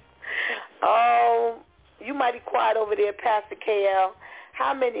times. Oh, you might be quiet over there, Pastor KL.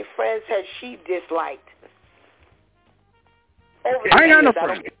 How many friends has she disliked? I ain't got no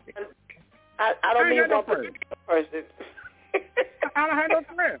friends. I don't mean one particular person. I don't have no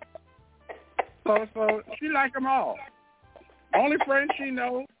friends. So she like them all. Only friends she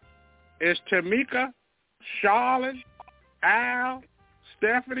knows is Tamika, Charlotte, Al,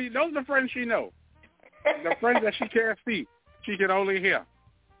 Stephanie. Those are the friends she knows. The friends that she can't see, she can only hear.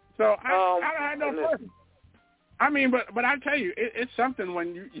 So I don't have no friends. I mean, but I tell you, it's something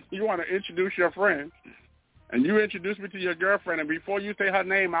when you want to introduce your friend, and you introduce me to your girlfriend, and before you say her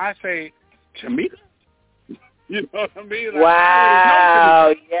name, I say, Tamika? You know what I mean? Like,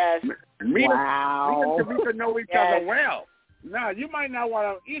 wow, yes. Me and Tamika know each other well. Now, you might not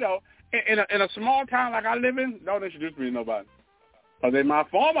want to, in a small town like I live in, don't introduce me to nobody. Because in my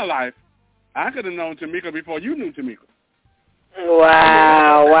former life, I could have known Tamika before you knew Tamika.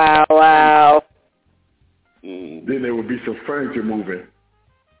 Wow. Then there would be some furniture moving.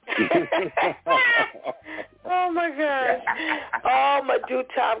 Oh, my gosh. Oh, my DEW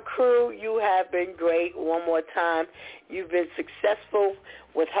Time crew, you have been great. One more time, you've been successful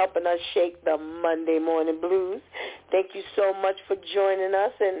with helping us shake the Monday morning blues. Thank you so much for joining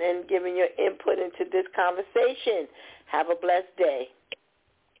us and giving your input into this conversation. Have a blessed day.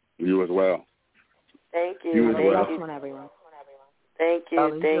 You as well. Thank you. You as well. Thank you, everyone. Thank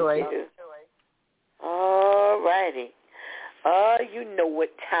you. All righty. You know what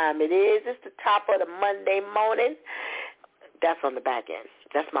time it is. It's the top of the Monday morning. That's on the back end.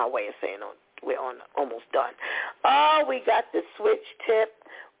 That's my way of saying we're almost done. We got the switch tip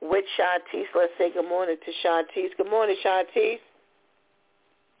with Shantice. Let's say good morning to Shantice. Good morning, Shantice.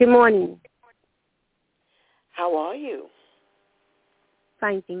 Good morning. How are you?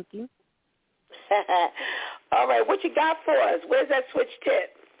 Fine, thank you. All right, what you got for us? Where's that switch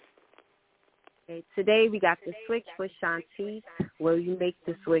tip? Okay, today we got the switch for Shantice, where you make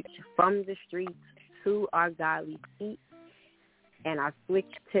the switch from the streets to our godly seats. And our switch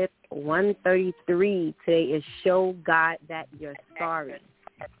tip 133 today is show God that you're sorry.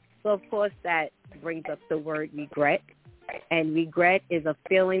 So, of course, that brings up the word regret. And regret is a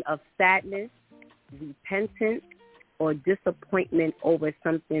feeling of sadness, repentance, or disappointment over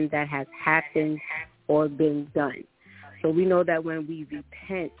something that has happened or been done. So we know that when we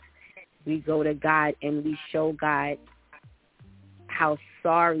repent, we go to God and we show God how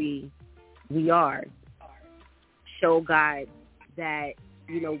sorry we are. Show God that,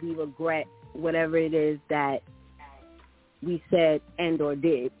 we regret whatever it is that we said and or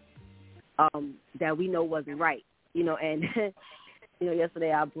did that we know wasn't right. And,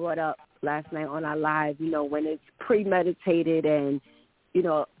 yesterday I brought up last night on our live, when it's premeditated and,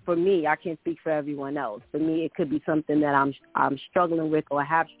 for me, I can't speak for everyone else. For me, it could be something that I'm struggling with or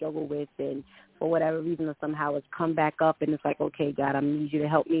have struggled with, and for whatever reason or somehow it's come back up, and it's like, okay, God, I need you to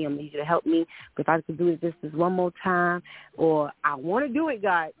help me. But if I could do this one more time, or I want to do it,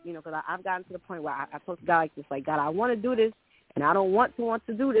 God, because I've gotten to the point where I talk to God like this, like, God, I want to do this, and I don't want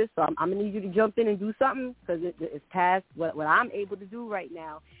to do this, so I'm going to need you to jump in and do something because it's past what I'm able to do right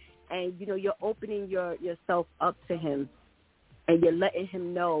now. And, you're opening yourself up to him, and you're letting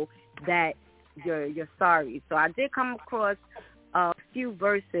him know that you're sorry. So I did come across a few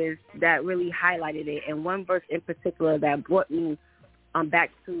verses that really highlighted it, and one verse in particular that brought me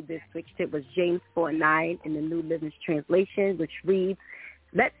back to this switch tip was James 4:9 in the New Living Translation, which reads,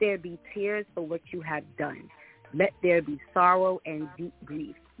 "Let there be tears for what you have done. Let there be sorrow and deep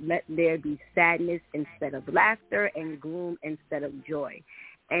grief. Let there be sadness instead of laughter and gloom instead of joy."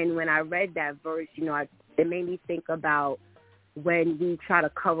 And when I read that verse, it made me think about when we try to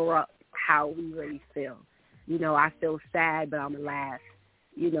cover up how we really feel. I feel sad, but I'm going to laugh.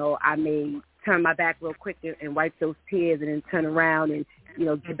 I may turn my back real quick and wipe those tears and then turn around and,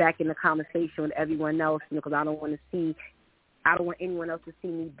 get back in the conversation with everyone else, because I don't want anyone else to see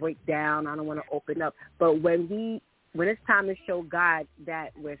me break down. I don't want to open up. But when it's time to show God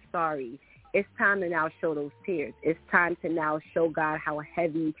that we're sorry, it's time to now show those tears. It's time to now show God how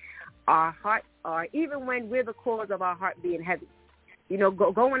heavy our hearts are, even when we're the cause of our heart being heavy. You know,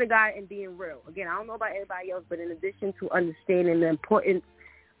 going to God and being real. Again, I don't know about everybody else, but in addition to understanding the importance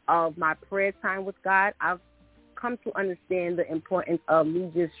of my prayer time with God, I've come to understand the importance of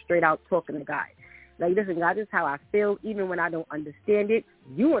me just straight out talking to God. Like, listen, God, this is how I feel, even when I don't understand it.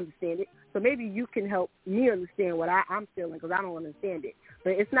 You understand it, so maybe you can help me understand what I'm feeling, because I don't understand it.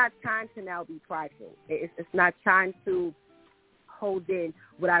 But it's not time to now be prideful. It's not time to hold in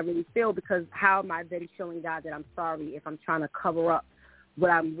what I really feel, because how am I then showing God that I'm sorry if I'm trying to cover up what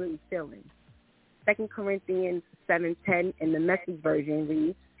I'm really feeling? 2 Corinthians 7:10 in the Message version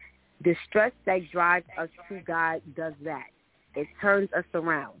reads, "The stress that drives us to God does that. It turns us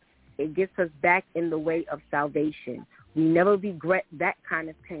around. It gets us back in the way of salvation. We never regret that kind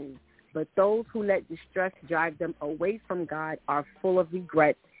of pain. But those who let distress drive them away from God are full of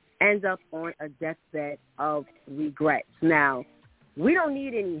regret, end up on a deathbed of regrets." Now, we don't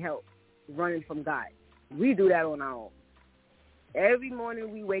need any help running from God. We do that on our own. Every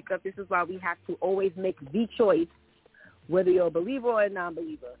morning we wake up. This is why we have to always make the choice, whether you're a believer or a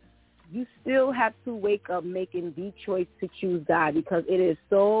non-believer. You still have to wake up making the choice to choose God, because it is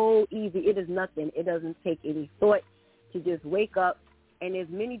so easy. It is nothing. It doesn't take any thought to just wake up, and there's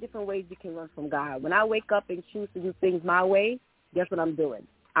many different ways you can run from God. When I wake up and choose to do things my way, guess what I'm doing?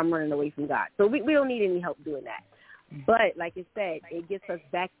 I'm running away from God. So we don't need any help doing that. But like I said, it gets us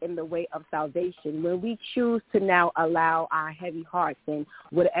back in the way of salvation. When we choose to now allow our heavy hearts and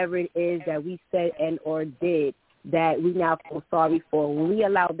whatever it is that we said and or did that we now feel sorry for, when we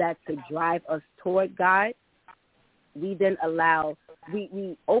allow that to drive us toward God, we then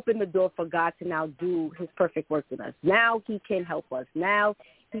we open the door for God to now do his perfect work in us. Now he can help us. Now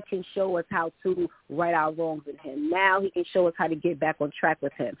he can show us how to right our wrongs with him. Now he can show us how to get back on track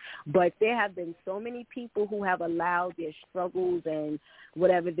with him. But there have been so many people who have allowed their struggles and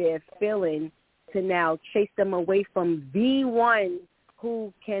whatever they're feeling to now chase them away from the one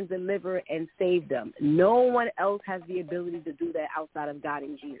who can deliver and save them. No one else has the ability to do that outside of God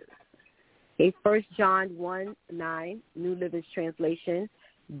and Jesus. Okay, 1 John 1:9, New Living Translation.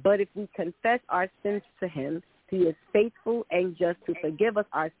 "But if we confess our sins to him, he is faithful and just to forgive us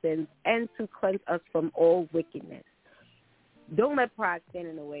our sins and to cleanse us from all wickedness." Don't let pride stand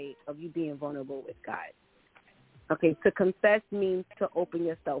in the way of you being vulnerable with God. Okay, to confess means to open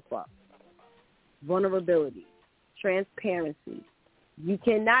yourself up. Vulnerability, transparency. You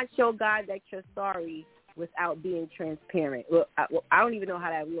cannot show God that you're sorry without being transparent. Well, I don't even know how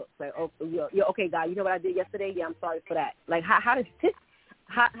that looks. Like, oh, you're okay, God, you know what I did yesterday? Yeah, I'm sorry for that. Like, how does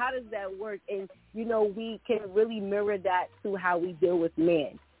that work? And, you know, we can really mirror that to how we deal with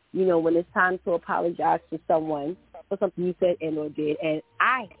men. You know, when it's time to apologize to someone for something you said and or did. And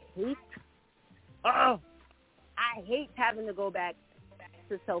I hate having to go back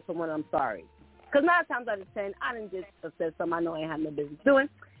to tell someone I'm sorry. Because 9 times out of 10, I didn't just said something I know I ain't have no business doing.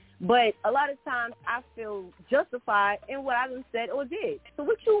 But a lot of times I feel justified in what I done said or did. So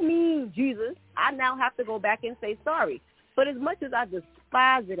what you mean, Jesus? I now have to go back and say sorry. But as much as I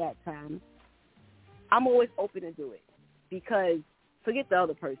despise it at times, I'm always open to do it. Because forget the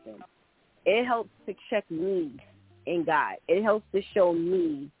other person. It helps to check me in God. It helps to show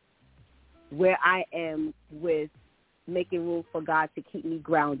me where I am with making room for God to keep me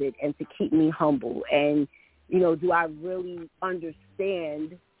grounded and to keep me humble. And, you know, do I really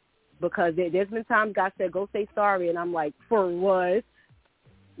understand? Because there's been times God said, go say sorry. And I'm like, for what?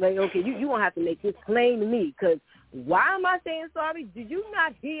 Like, okay, you won't have to make this plain to me. Because why am I saying sorry? Did you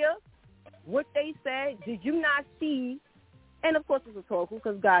not hear what they said? Did you not see? And, of course, it's rhetorical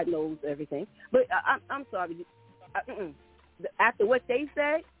because God knows everything. But I'm sorry. After what they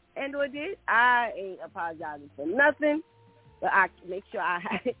said and or did, I ain't apologizing for nothing. But I make sure I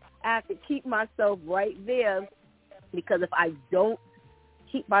have to keep myself right there, because if I don't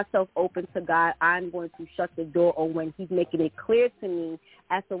keep myself open to God, I'm going to shut the door on when he's making it clear to me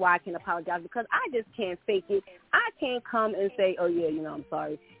as to why I can apologize, because I just can't fake it. I can't come and say, oh, yeah, you know, I'm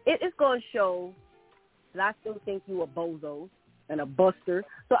sorry. It's going to show that I still think you a bozo and a buster.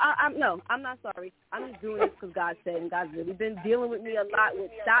 So I'm not sorry. I'm just doing this because God said, and God's really been dealing with me a lot with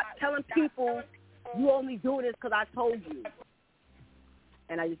stop telling people you only doing this because I told you.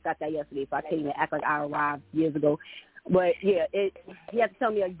 And I just got that yesterday, so I can't even act like I arrived years ago. But, yeah, he had to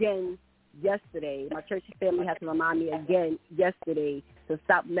tell me again yesterday. My church family had to remind me again yesterday to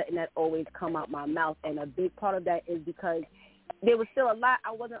stop letting that always come out my mouth. And a big part of that is because there was still a lot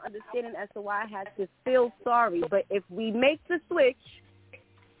I wasn't understanding as to why I had to feel sorry. But if we make the switch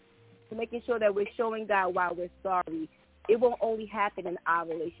to making sure that we're showing God why we're sorry, it won't only happen in our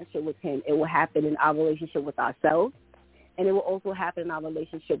relationship with him. It will happen in our relationship with ourselves, and it will also happen in our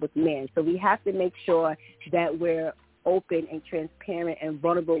relationship with men. So we have to make sure that we're open and transparent and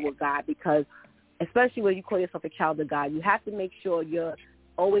vulnerable with God, because especially when you call yourself a child of God, you have to make sure you're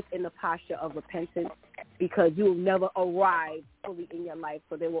always in the posture of repentance, because you will never arrive fully in your life.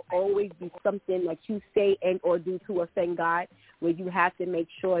 So there will always be something that you say and or do to offend God, where you have to make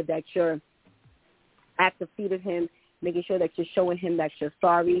sure that you're at the feet of him, making sure that you're showing him that you're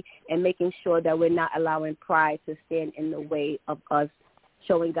sorry, and making sure that we're not allowing pride to stand in the way of us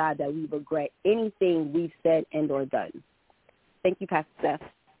showing God that we regret anything we've said and or done. Thank you, Pastor Steph.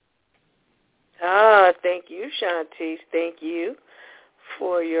 Thank you, Shantice. Thank you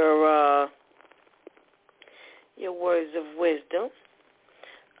for your words of wisdom.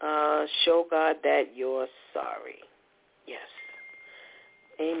 Show God that you're sorry. Yes.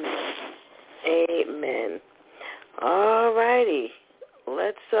 Amen. Amen. All righty.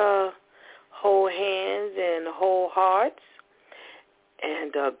 Let's hold hands and hold hearts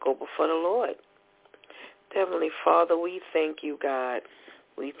and go before the Lord. Heavenly Father, we thank you, God.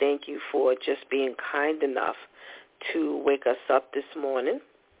 We thank you for just being kind enough to wake us up this morning.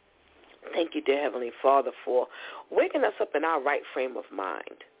 Thank you, dear Heavenly Father, for waking us up in our right frame of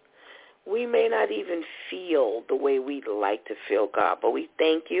mind. We may not even feel the way we'd like to feel, God, but we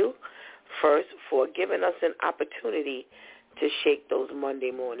thank you first for giving us an opportunity to shake those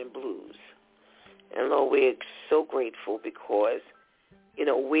Monday morning blues. And Lord, we're so grateful because,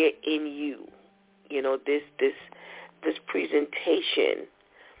 we're in you. This presentation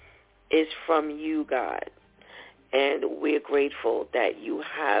is from you, God. And we're grateful that you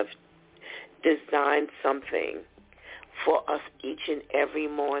have designed something for us each and every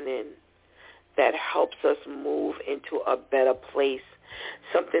morning that helps us move into a better place,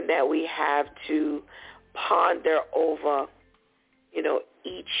 something that we have to ponder over,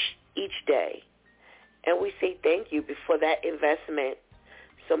 each day. And we say thank you for that investment.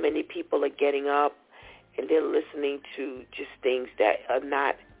 So many people are getting up and they're listening to just things that are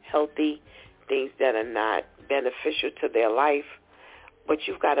not healthy, things that are not beneficial to their life. But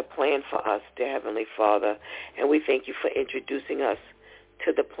you've got a plan for us, dear Heavenly Father, and we thank you for introducing us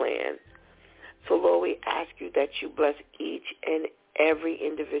to the plan. So, Lord, we ask you that you bless each and every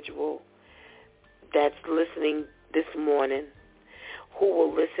individual that's listening this morning, who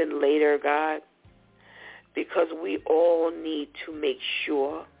will listen later, God, because we all need to make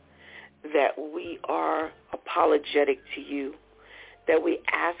sure that we are apologetic to you, that we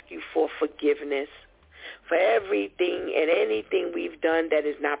ask you for forgiveness for everything and anything we've done that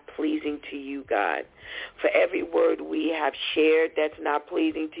is not pleasing to you, God, for every word we have shared that's not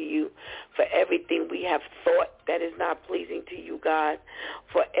pleasing to you, for everything we have thought that is not pleasing to you, God,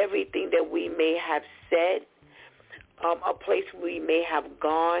 for everything that we may have said, a place we may have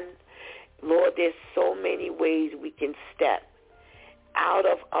gone. Lord, there's so many ways we can step out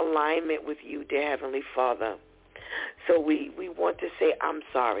of alignment with you, dear Heavenly Father. So we want to say, I'm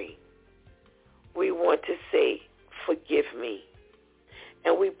sorry. We want to say, forgive me.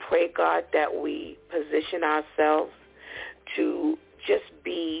 And we pray, God, that we position ourselves to just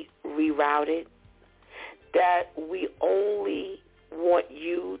be rerouted, that we only want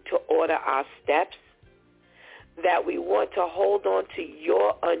you to order our steps, that we want to hold on to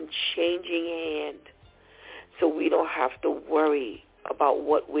your unchanging hand so we don't have to worry about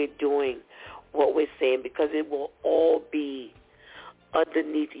what we're doing, what we're saying, because it will all be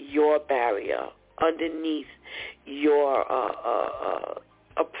underneath your barrier, underneath your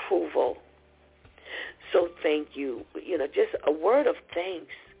approval. So thank you. Just a word of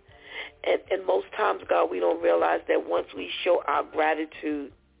thanks. And most times, God, we don't realize that once we show our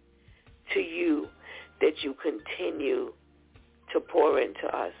gratitude to you, that you continue to pour into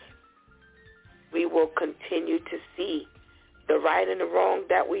us. We will continue to see the right and the wrong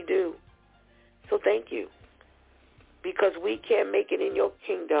that we do. So thank you. Because we can't make it in your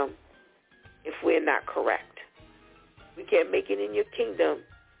kingdom if we're not correct. We can't make it in your kingdom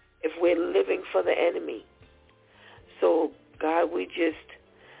if we're living for the enemy. So, God, we just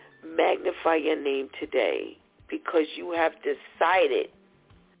magnify your name today because you have decided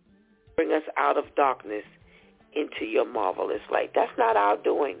to bring us out of darkness into your marvelous light. That's not our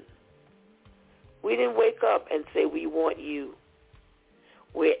doing. We didn't wake up and say we want you.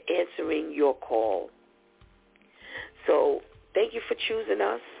 We're answering your call. So thank you for choosing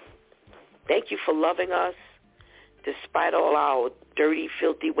us. Thank you for loving us despite all our dirty,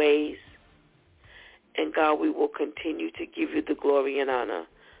 filthy ways. And God, we will continue to give you the glory and honor,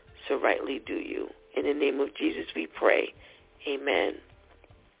 so rightly do you. In the name of Jesus we pray. Amen.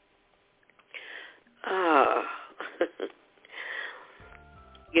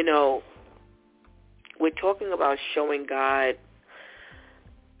 You know, we're talking about showing God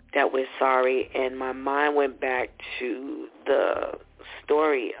that we're sorry, and my mind went back to the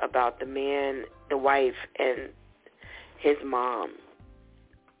story about the man, the wife, and his mom.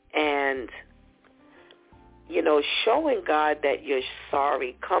 And, you know, showing God that you're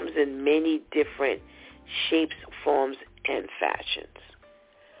sorry comes in many different shapes, forms, and fashions.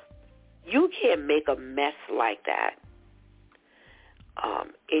 You can't make a mess like that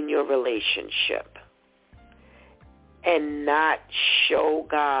in your relationship and not show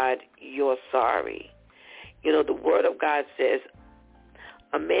God you're sorry. You know, the Word of God says,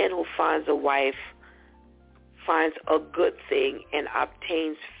 a man who finds a wife finds a good thing and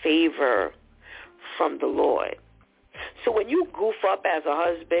obtains favor from the Lord. So when you goof up as a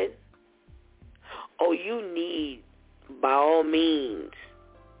husband, you need by all means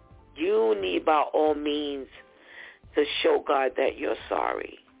to show God that you're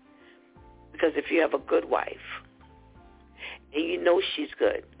sorry. Because if you have a good wife, and you know she's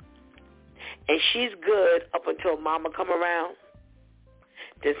good, and she's good up until mama come around,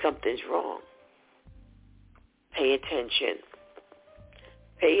 then something's wrong. Pay attention.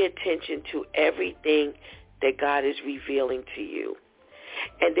 Pay attention to everything that God is revealing to you.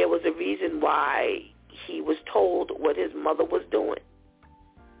 And there was a reason why he was told what his mother was doing.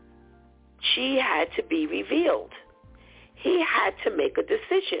 She had to be revealed. He had to make a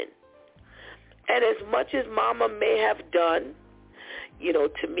decision. And as much as mama may have done, you know,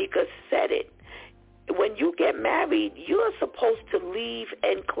 Tamika said it, when you get married, you're supposed to leave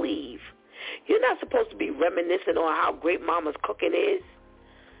and cleave. You're not supposed to be reminiscing on how great mama's cooking is,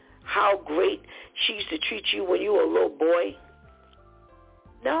 how great she used to treat you when you were a little boy.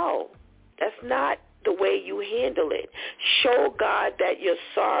 No, that's not the way you handle it. Show God that you're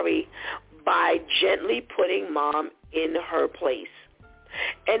sorry by gently putting mom in her place.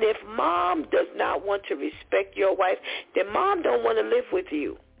 And if mom does not want to respect your wife, then mom don't want to live with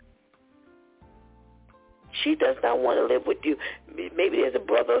you. She does not want to live with you. Maybe there's a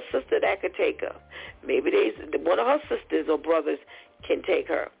brother or sister that could take her. Maybe there's one of her sisters or brothers can take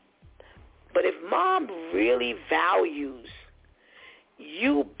her. But if mom really values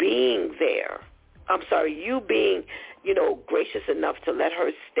you being there, you being, you know, gracious enough to let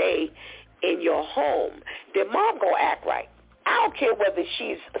her stay in your home, then mom gonna act right. I don't care whether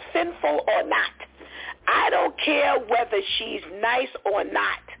she's sinful or not. I don't care whether she's nice or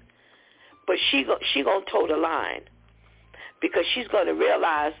not. But she gonna toe the line because she's gonna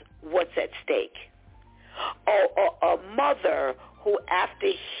realize what's at stake. Or a mother who, after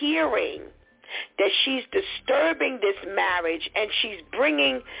hearing that she's disturbing this marriage and she's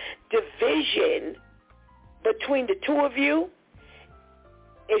bringing division between the two of you,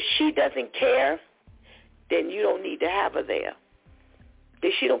 if she doesn't care, then you don't need to have her there.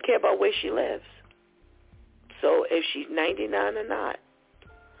 Then she don't care about where she lives. So if she's 99 or not,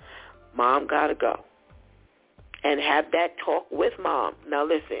 mom got to go and have that talk with mom. Now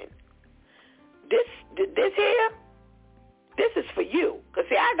listen, this here, this is for you. Because,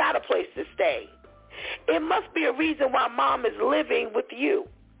 see, I got a place to stay. It must be a reason why mom is living with you.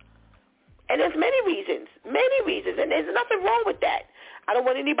 And there's many reasons, and there's nothing wrong with that. I don't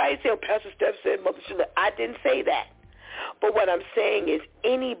want anybody to say, Pastor Steph said Mother should live. I didn't say that. But what I'm saying is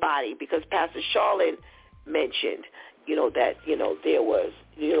anybody, because Pastor Charlene mentioned, that, there were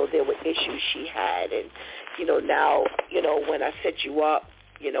issues she had. And, now, when I set you up,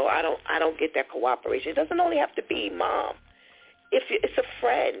 I don't get that cooperation. It doesn't only have to be mom. If it's a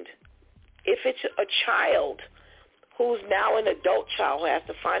friend, if it's a child who's now an adult child who has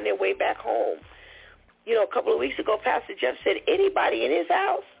to find their way back home. A couple of weeks ago, Pastor Jeff said anybody in his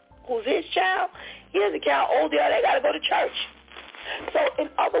house who's his child, he doesn't care how old they are, they got to go to church. So in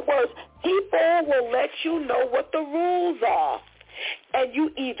other words, people will let you know what the rules are, and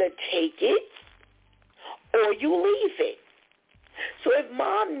you either take it or you leave it. So if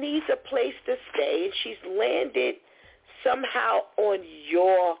mom needs a place to stay and she's landed somehow on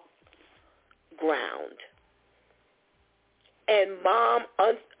your ground, and mom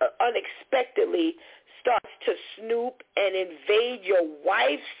unexpectedly starts to snoop and invade your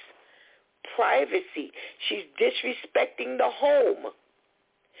wife's privacy, she's disrespecting the home,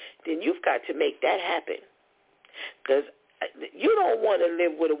 then you've got to make that happen. Because you don't want to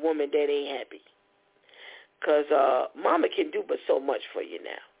live with a woman that ain't happy. Because mama can do but so much for you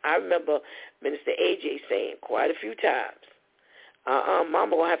now. I remember Minister AJ saying quite a few times,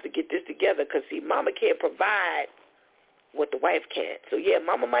 mama will have to get this together because, see, mama can't provide what the wife can. So, yeah,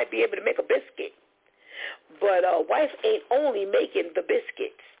 mama might be able to make a biscuit, but wife ain't only making the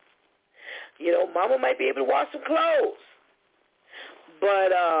biscuits. Mama might be able to wash some clothes,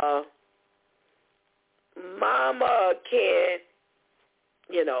 but Mama can't,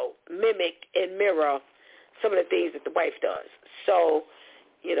 mimic and mirror some of the things that the wife does. So,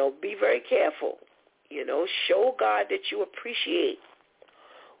 be very careful. Show God that you appreciate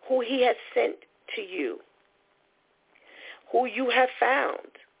who he has sent to you, who you have found.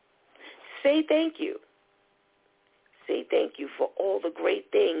 Say thank you. Say thank you for all the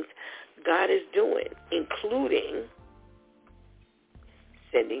great things God is doing, including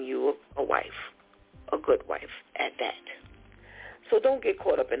sending you a wife, a good wife at that. So don't get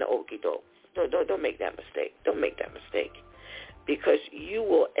caught up in the okie doke. Don't make that mistake. Don't make that mistake, because you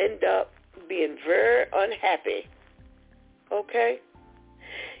will end up being very unhappy. Okay?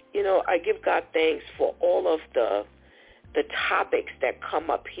 I give God thanks for all of the topics that come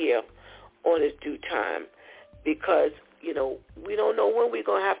up here on His due time, because, we don't know when we're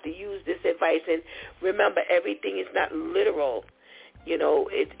going to have to use this advice. And remember, everything is not literal.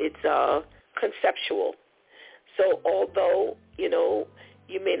 It's conceptual. So although,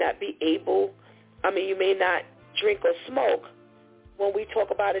 you may not be able, you may not drink or smoke, when we talk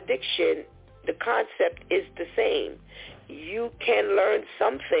about addiction, the concept is the same. You can learn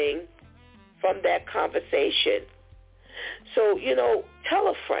something from that conversation. So, tell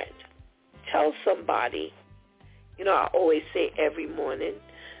a friend. Tell somebody. I always say every morning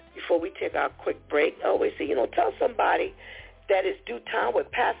before we take our quick break, I always say, tell somebody that It's Due Time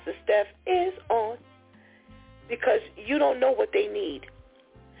with Pastor Steph is on, because you don't know what they need,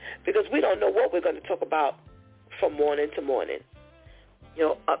 because we don't know what we're going to talk about from morning to morning.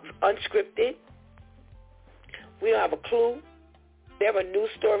 Unscripted. We don't have a clue. There are news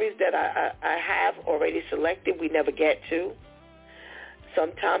stories that I have already selected we never get to.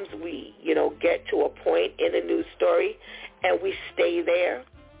 Sometimes we, get to a point in a news story and we stay there.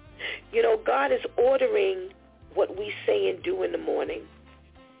 God is ordering what we say and do in the morning.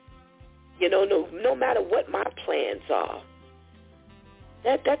 No matter what my plans are,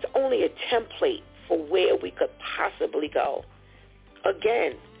 that's only a template for where we could possibly go.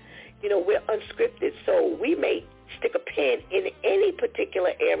 Again, we're unscripted, so we may stick a pin in any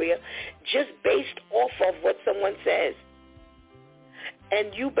particular area just based off of what someone says.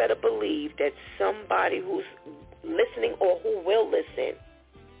 And you better believe that somebody who's listening or who will listen,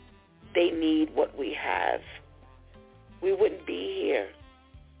 they need what we have. We wouldn't be here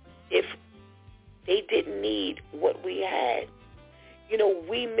if they didn't need what we had.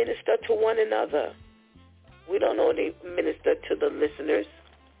 We minister to one another. We don't only minister to the listeners.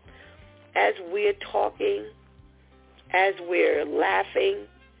 As we're talking, as we're laughing,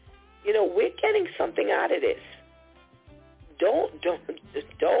 we're getting something out of this. Don't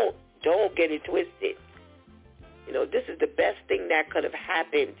get it twisted. This is the best thing that could have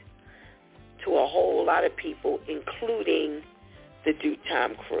happened to a whole lot of people, including the Due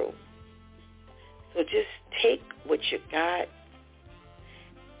Time crew. So just take what you got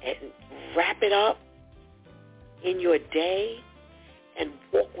and wrap it up in your day and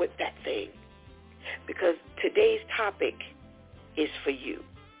walk with that thing, because today's topic is for you.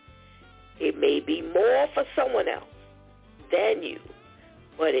 It may be more for someone else than you,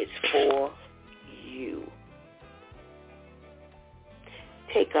 but it's for you.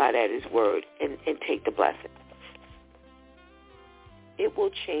 Take God at His word and take the blessing. It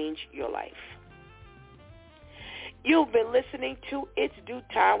will change your life. You've been listening to It's Due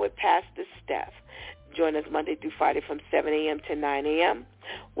Time with Pastor Steph. Join us Monday through Friday from 7 a.m. to 9 a.m.,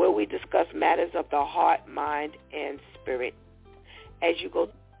 where we discuss matters of the heart, mind, and spirit. As you go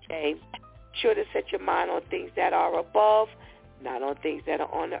today, sure to set your mind on things that are above, not on things that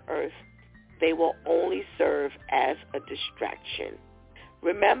are on the earth. They will only serve as a distraction.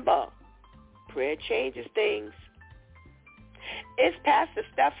 Remember, prayer changes things. It's Pastor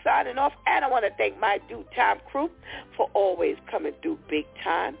Steph signing off, and I want to thank my Due Time crew for always coming through big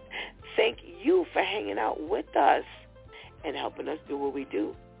time. Thank you for hanging out with us and helping us do what we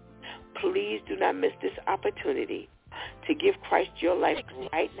do. Please do not miss this opportunity to give Christ your life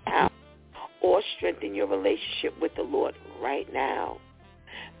right now, or strengthen your relationship with the Lord right now,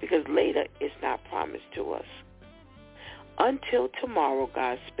 because later is not promised to us. Until tomorrow,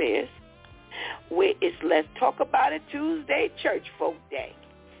 God spares, where it's Let's Talk About It Tuesday, Church Folk Day.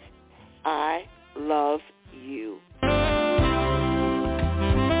 I love you.